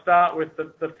don't I start with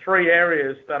the three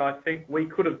areas that I think we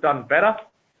could have done better.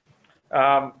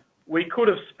 We could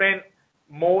have spent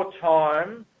more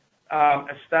time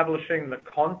establishing the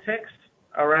context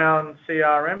around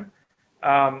CRM,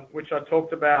 which I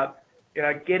talked about,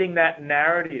 getting that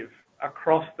narrative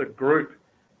across the group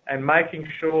and making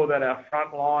sure that our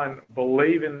frontline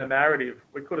believe in the narrative.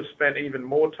 We could have spent even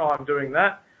more time doing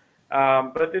that.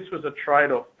 But this was a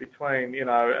trade-off between,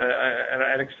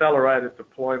 an accelerated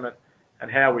deployment and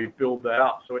how we build that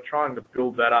up. So we're trying to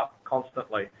build that up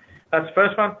constantly. That's the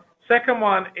first one. Second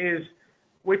one is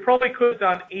we probably could have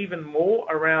done even more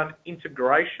around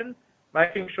integration,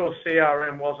 making sure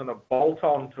CRM wasn't a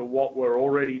bolt-on to what we're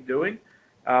already doing.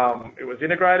 It was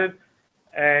integrated.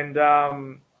 And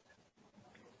I've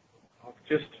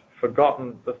just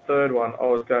forgotten the third one I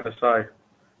was going to say.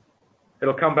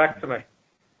 It'll come back to me.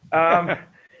 But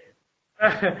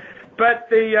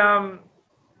the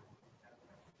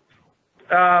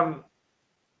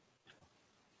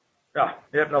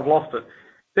yep, I've lost it.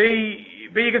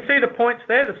 But you can see the points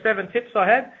there, the 7 tips I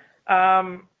had.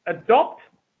 Adopt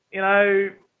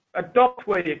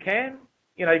where you can.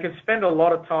 You can spend a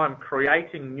lot of time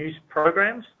creating new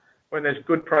programs when there's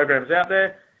good programs out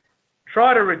there.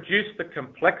 Try to reduce the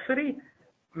complexity,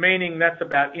 meaning that's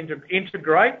about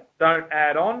integrate, don't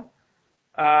add on.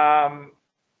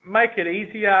 Make it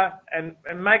easier and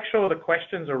make sure the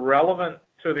questions are relevant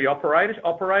to the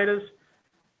operators.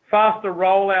 Faster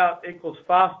rollout equals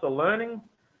faster learning.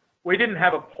 We didn't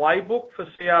have a playbook for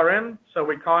CRM, so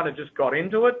we kind of just got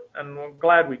into it, and I'm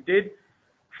glad we did.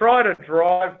 Try to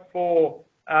drive for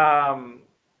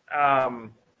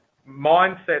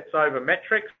mindsets over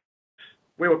metrics.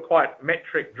 We were quite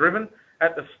metric driven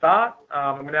at the start.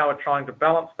 Now we're trying to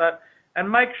balance that and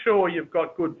make sure you've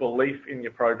got good belief in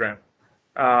your program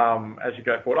as you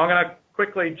go forward. I'm going to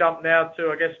quickly jump now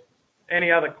to, I guess,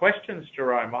 any other questions,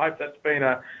 Jerome. I hope that's been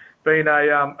a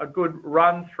good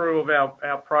run through of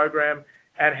our program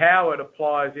and how it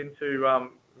applies into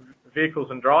vehicles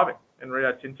and driving in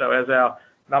Rio Tinto as our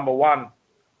number one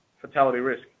fatality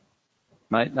risk.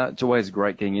 Mate, no, it's always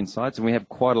great getting insights, and we have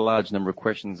quite a large number of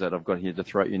questions that I've got here to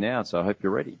throw at you now, so I hope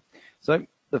you're ready. So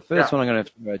the first one I'm going to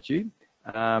throw at you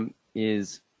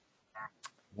is,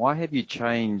 why have you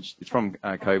changed, it's from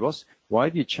Kobos, why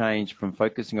have you changed from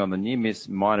focusing on the near-miss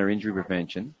minor injury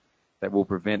prevention that will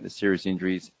prevent the serious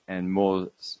injuries and more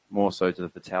so to the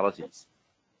fatalities?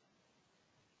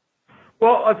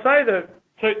 Well, I'd say the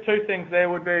two things there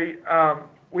would be,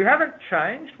 we haven't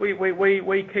changed. We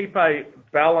keep a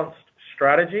balanced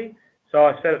strategy. So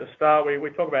I said at the start, we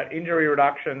talk about injury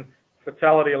reduction,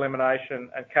 fatality elimination,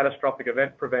 and catastrophic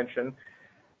event prevention.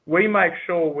 We make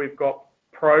sure we've got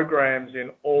programs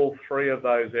in all three of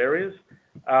those areas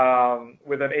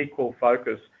with an equal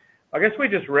focus. I guess we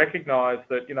just recognise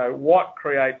that, what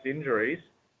creates injuries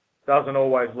doesn't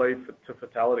always lead to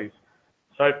fatalities.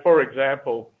 So, for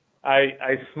example,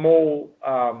 a small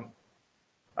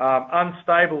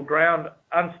unstable ground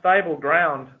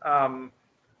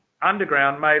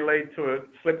underground may lead to a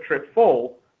slip, trip,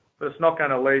 fall, but it's not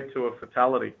going to lead to a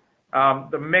fatality.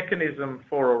 The mechanism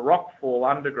for a rock fall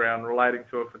underground relating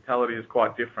to a fatality is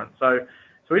quite different. So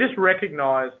we just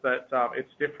recognise that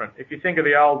it's different. If you think of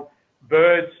the old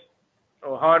Bird's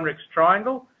or Heinrich's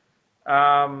triangle,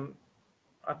 I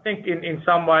think in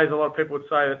some ways a lot of people would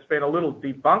say it's been a little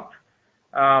debunked,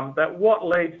 that what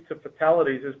leads to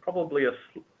fatalities is probably a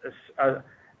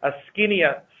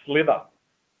skinnier slither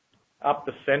up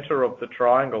the centre of the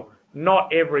triangle.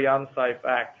 Not every unsafe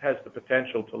act has the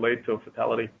potential to lead to a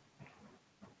fatality.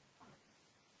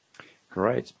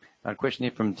 Great. A question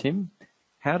here from Tim.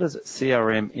 How does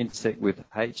CRM intersect with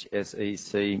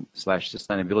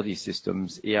HSEC/sustainability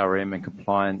systems, ERM and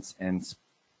compliance, and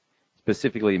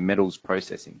specifically metals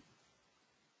processing?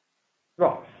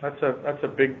 Well, that's a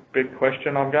big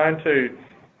question. I'd say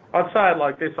it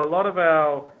like this.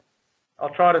 I'll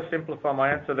try to simplify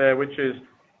my answer there, which is,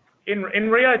 in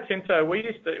Rio Tinto,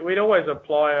 we'd always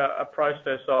apply a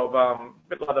process of, a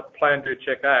bit like the plan, do,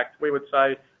 check, act. We would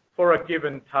say for a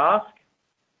given task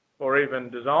or even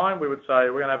design, we would say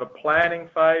we're going to have a planning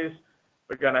phase,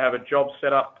 we're going to have a job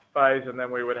setup phase, and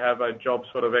then we would have a job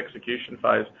sort of execution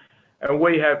phase. And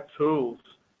we have tools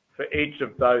for each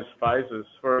of those phases.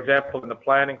 For example, in the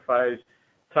planning phase,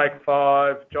 take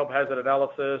 5, job hazard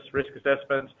analysis, risk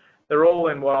assessments, they're all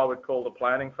in what I would call the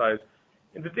planning phase.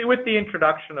 With the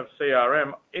introduction of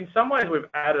CRM, in some ways we've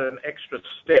added an extra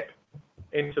step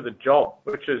into the job,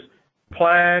 which is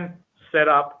plan, set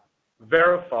up,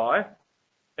 verify,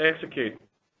 execute.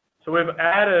 So we've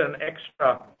added an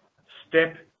extra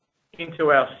step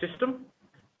into our system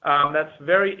that's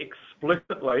very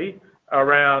explicitly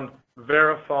around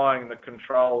verifying the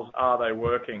controls, are they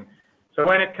working? So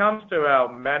when it comes to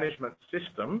our management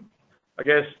system, I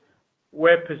guess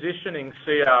we're positioning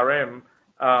CRM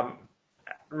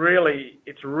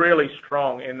it's really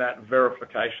strong in that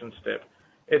verification step.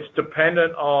 It's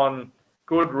dependent on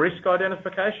good risk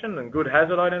identification and good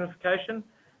hazard identification,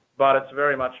 but it's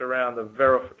very much around the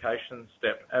verification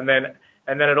step. And then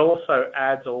it also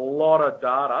adds a lot of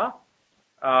data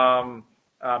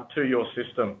to your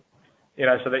system,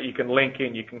 so that you can link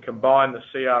in, you can combine the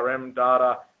CRM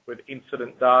data with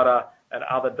incident data and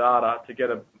other data to get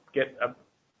a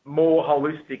more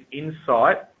holistic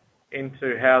insight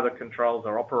into how the controls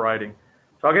are operating.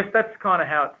 So I guess that's kind of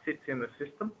how it sits in the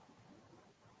system.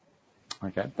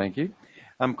 Okay, thank you.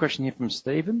 Question here from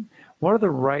Stephen. What are the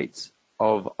rates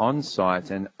of on-site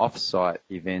and off-site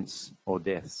events or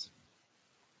deaths?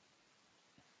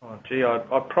 Oh, gee,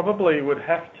 I probably would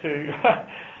have to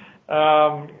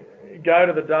go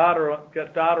to the data,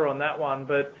 get data on that one,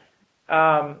 but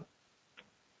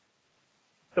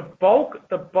the bulk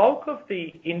of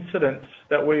the incidents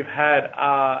that we've had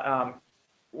are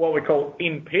what we call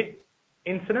in-pit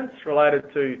incidents related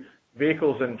to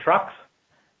vehicles and trucks.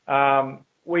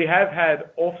 We have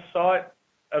had off-site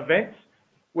events.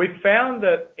 We've found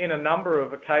that in a number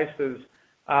of cases,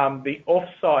 the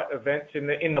off-site events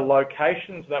in the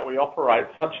locations that we operate,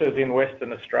 such as in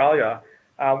Western Australia,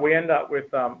 we end up with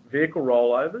vehicle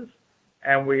rollovers,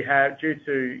 and we have, due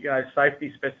to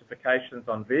safety specifications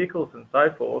on vehicles and so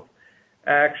forth,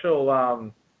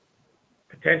 actual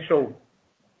potential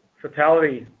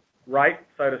fatality rate,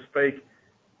 so to speak,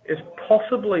 is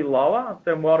possibly lower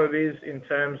than what it is in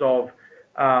terms of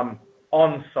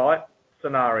on-site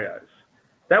scenarios.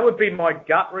 That would be my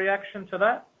gut reaction to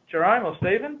that, Jerome or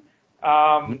Stephen.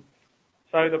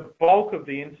 So the bulk of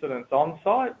the incidents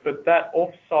on-site, but that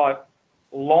off-site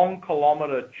long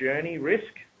kilometre journey risk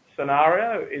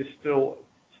scenario is still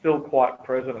quite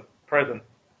present.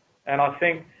 And I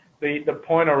think the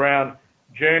point around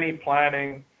journey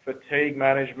planning, fatigue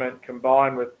management,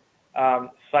 combined with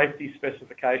safety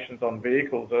specifications on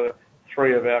vehicles are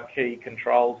 3 of our key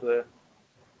controls there.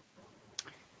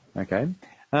 Okay.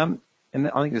 And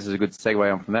I think this is a good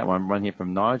segue on from that one here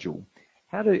from Nigel.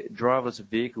 How do driverless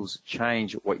vehicles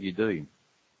change what you do?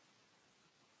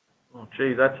 Oh,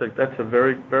 gee, that's a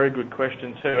very, very good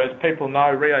question too. As people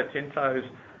know, Rio Tinto's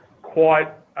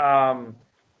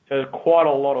there's quite a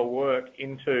lot of work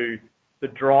into the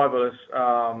driverless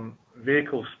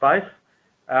vehicle space.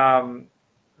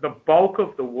 The bulk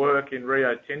of the work in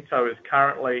Rio Tinto is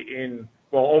currently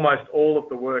almost all of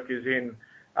the work is in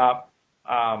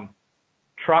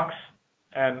trucks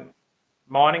and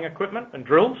mining equipment and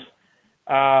drills.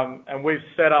 And we've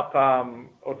set up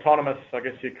autonomous, I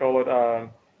guess you call it,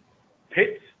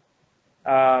 pits.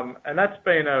 And that's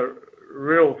been a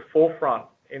real forefront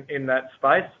in that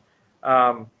space.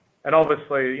 And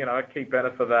obviously, a key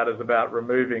benefit of that is about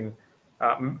removing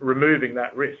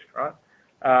that risk, right?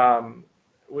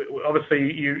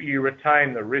 Obviously, you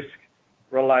retain the risk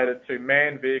related to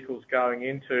manned vehicles going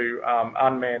into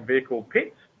unmanned vehicle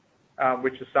pits,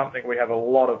 which is something we have a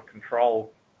lot of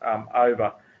control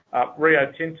over.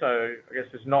 Rio Tinto, I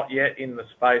guess, is not yet in the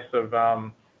space of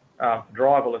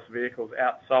driverless vehicles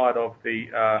outside of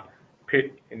the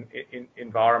pit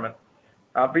environment.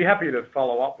 I'd be happy to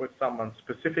follow up with someone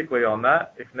specifically on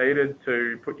that, if needed,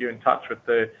 to put you in touch with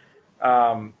the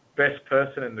best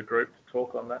person in the group to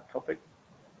talk on that topic.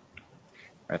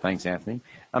 Thanks, Anthony.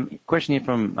 Question here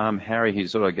from Harry, who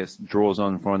sort of, I guess, draws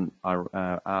on from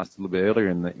I asked a little bit earlier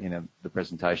in the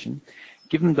presentation.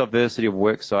 Given the diversity of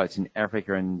work sites in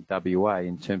Africa and WA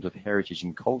in terms of heritage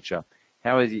and culture,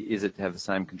 how is it to have the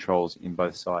same controls in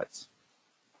both sites?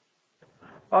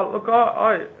 Look,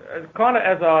 I kind of,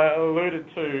 as I alluded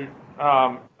to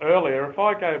earlier, if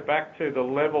I go back to the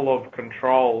level of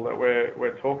control that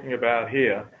we're talking about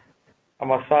here, I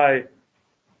must say,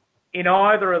 in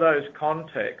either of those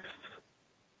contexts,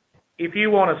 if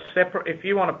you want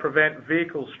to prevent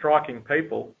vehicles striking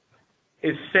people,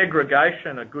 is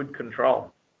segregation a good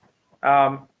control?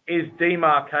 Is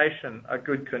demarcation a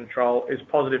good control? Is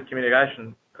positive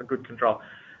communication a good control?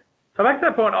 So back to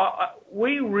that point,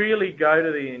 we really go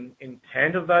to the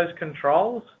intent of those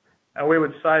controls and we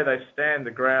would say they stand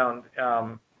the ground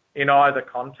in either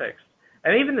context.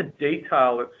 And even the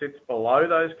detail that sits below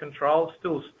those controls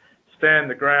still stand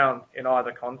the ground in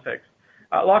either context.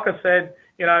 Like I said,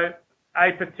 you know,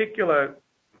 a particular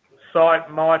site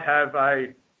might have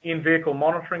a in-vehicle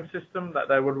monitoring system that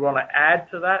they would want to add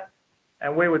to that,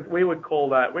 and we would call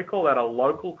that a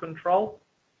local control.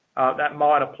 That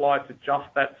might apply to just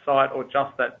that site or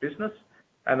just that business,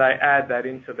 and they add that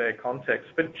into their context.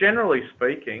 But generally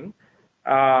speaking,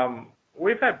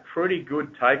 we've had pretty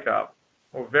good take-up,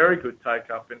 or very good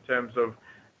take-up, in terms of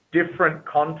different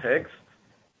contexts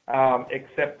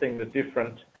accepting the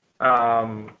different,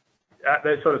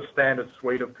 their sort of standard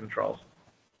suite of controls.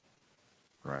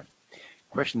 Right.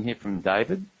 Question here from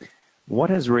David. What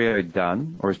has Rio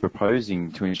done or is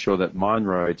proposing to ensure that mine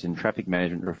roads and traffic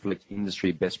management reflect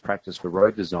industry best practice for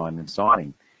road design and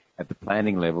signing at the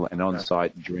planning level and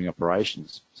on-site during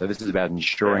operations? So this is about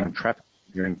ensuring traffic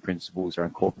engineering principles are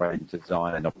incorporated into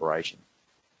design and operation.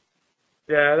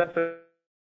 Yeah, that's a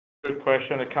good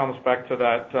question. It comes back to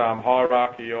that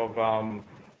hierarchy of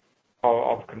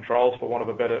controls, for want of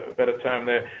a better term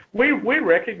there. We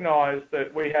recognise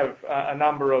that we have a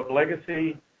number of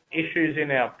legacy issues in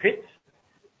our pits,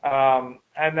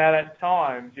 and that at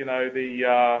times, you know,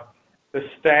 the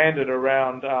standard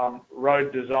around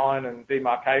road design and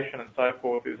demarcation and so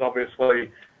forth is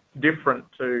obviously different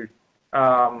to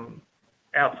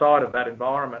outside of that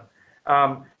environment.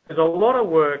 There's a lot of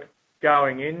work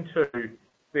going into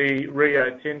the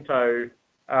Rio Tinto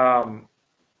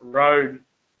road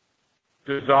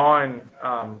design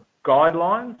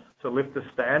guidelines to lift the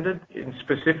standard in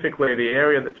specifically the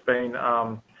area that's been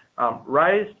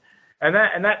raised, and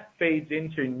that feeds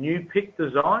into new pit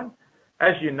design.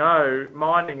 As you know,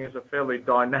 mining is a fairly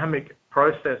dynamic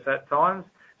process at times,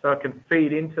 so it can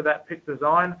feed into that pit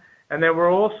design. And then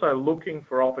we're also looking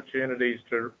for opportunities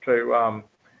to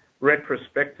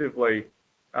retrospectively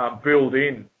build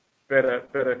in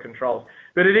better controls.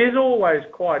 But it is always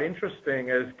quite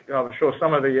interesting, as I'm sure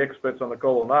some of the experts on the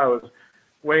call will know, is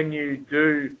when you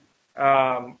do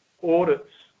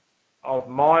audits of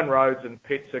mine roads and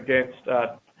pits against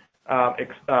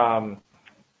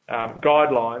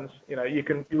guidelines, you know,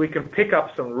 we can pick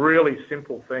up some really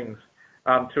simple things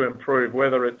to improve,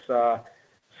 whether it's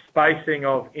spacing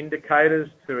of indicators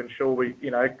to ensure we,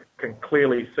 you know, can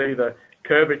clearly see the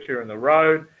curvature in the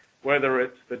road, whether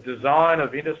it's the design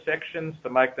of intersections to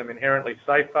make them inherently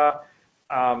safer,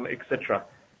 etc.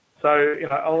 So, you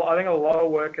know, I think a lot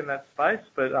of work in that space,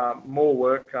 but more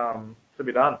work to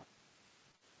be done.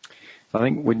 I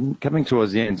think we're coming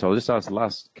towards the end, so I'll just ask the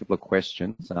last couple of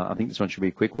questions. I think this one should be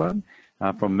a quick one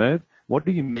from Merv. What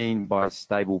do you mean by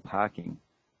stable parking?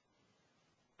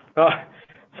 So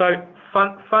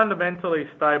fundamentally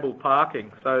stable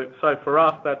parking. So for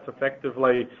us, that's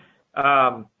effectively,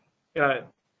 you know,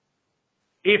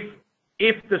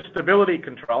 if the stability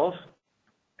controls,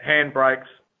 handbrakes,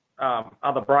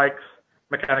 other brakes,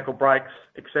 mechanical brakes,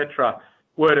 etc.,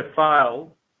 were to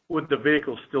fail, would the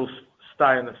vehicle still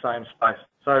stay in the same space?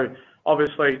 So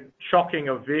obviously, chocking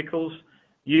of vehicles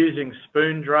using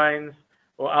spoon drains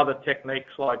or other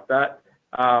techniques like that,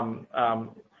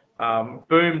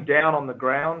 boom down on the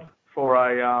ground for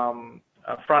a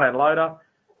front-end loader,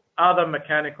 other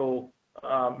mechanical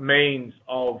means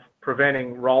of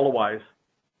preventing rollaways,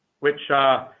 which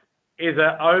is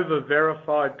an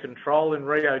over-verified control in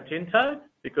Rio Tinto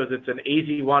because it's an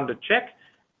easy one to check.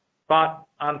 But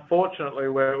unfortunately,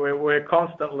 we're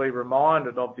constantly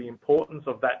reminded of the importance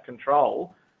of that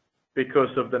control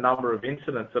because of the number of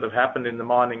incidents that have happened in the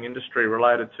mining industry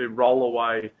related to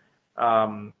rollaway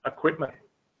equipment.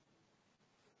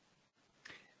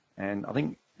 And I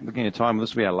think, looking at time,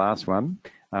 this will be our last one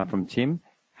from Tim.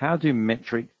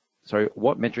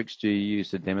 What metrics do you use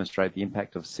to demonstrate the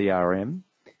impact of CRM?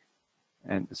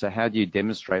 And so how do you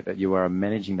demonstrate that you are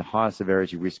managing the high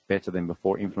severity risk better than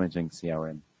before implementing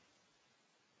CRM?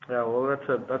 Yeah, well,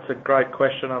 that's a great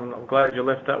question. I'm glad you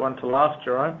left that one to last,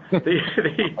 Jerome.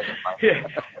 Yeah.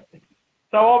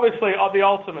 So obviously, the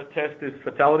ultimate test is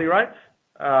fatality rates.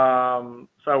 But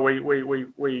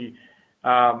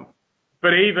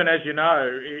even as you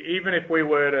know, even if we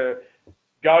were to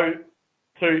go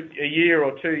to a year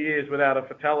or 2 years without a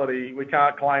fatality, we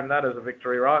can't claim that as a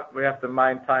victory, right? We have to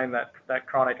maintain that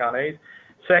chronic unease.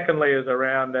 Secondly is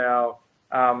around our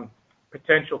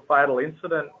potential fatal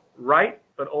incident rate,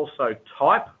 but also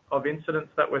type of incidents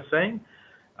that we're seeing.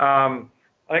 I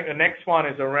think the next one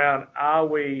is around, are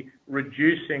we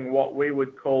reducing what we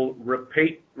would call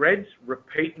repeat REDs,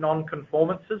 repeat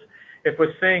non-conformances? If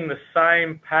we're seeing the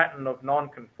same pattern of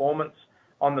non-conformance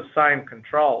on the same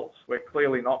controls, we're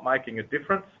clearly not making a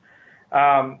difference.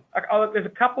 There's a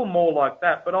couple more like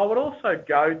that, but I would also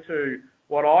go to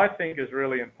what I think is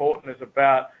really important is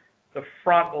about the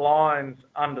front line's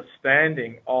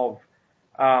understanding of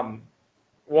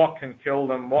what can kill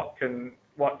them, what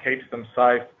keeps them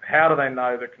safe, how do they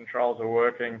know the controls are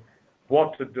working,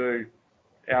 what to do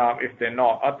if they're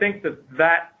not. I think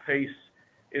that piece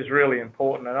is really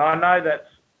important, and I know that's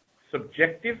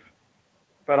subjective,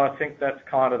 but I think that's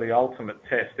kind of the ultimate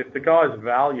test. If the guys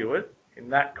value it in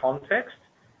that context,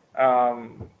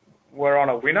 we're on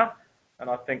a winner, and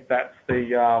I think that's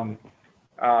the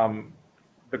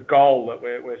goal that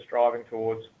we're striving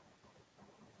towards.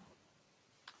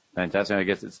 Fantastic. I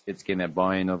guess it's getting that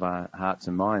buy-in of our hearts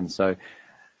and minds. So,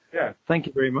 yeah. Thank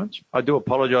you very much. I do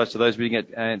apologise to those we didn't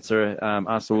get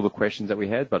asked all the questions that we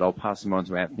had, but I'll pass them on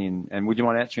to Anthony. And would you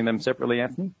mind answering them separately,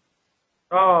 Anthony?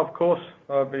 Oh, of course.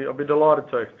 I'll be delighted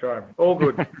to, Joe. All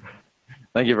good.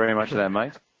 Thank you very much for that,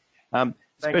 mate.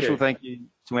 Special thank you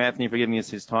to Anthony for giving us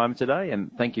his time today,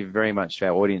 and thank you very much to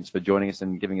our audience for joining us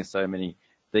and giving us so many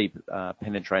deep,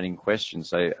 penetrating questions.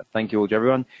 So thank you all to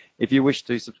everyone. If you wish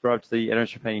to subscribe to the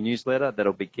Energy newsletter,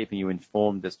 that'll be keeping you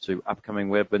informed as to upcoming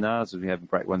webinars. We have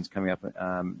great ones coming up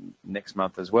next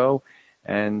month as well.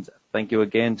 And thank you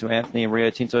again to Anthony and Rio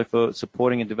Tinto for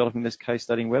supporting and developing this case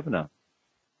study webinar.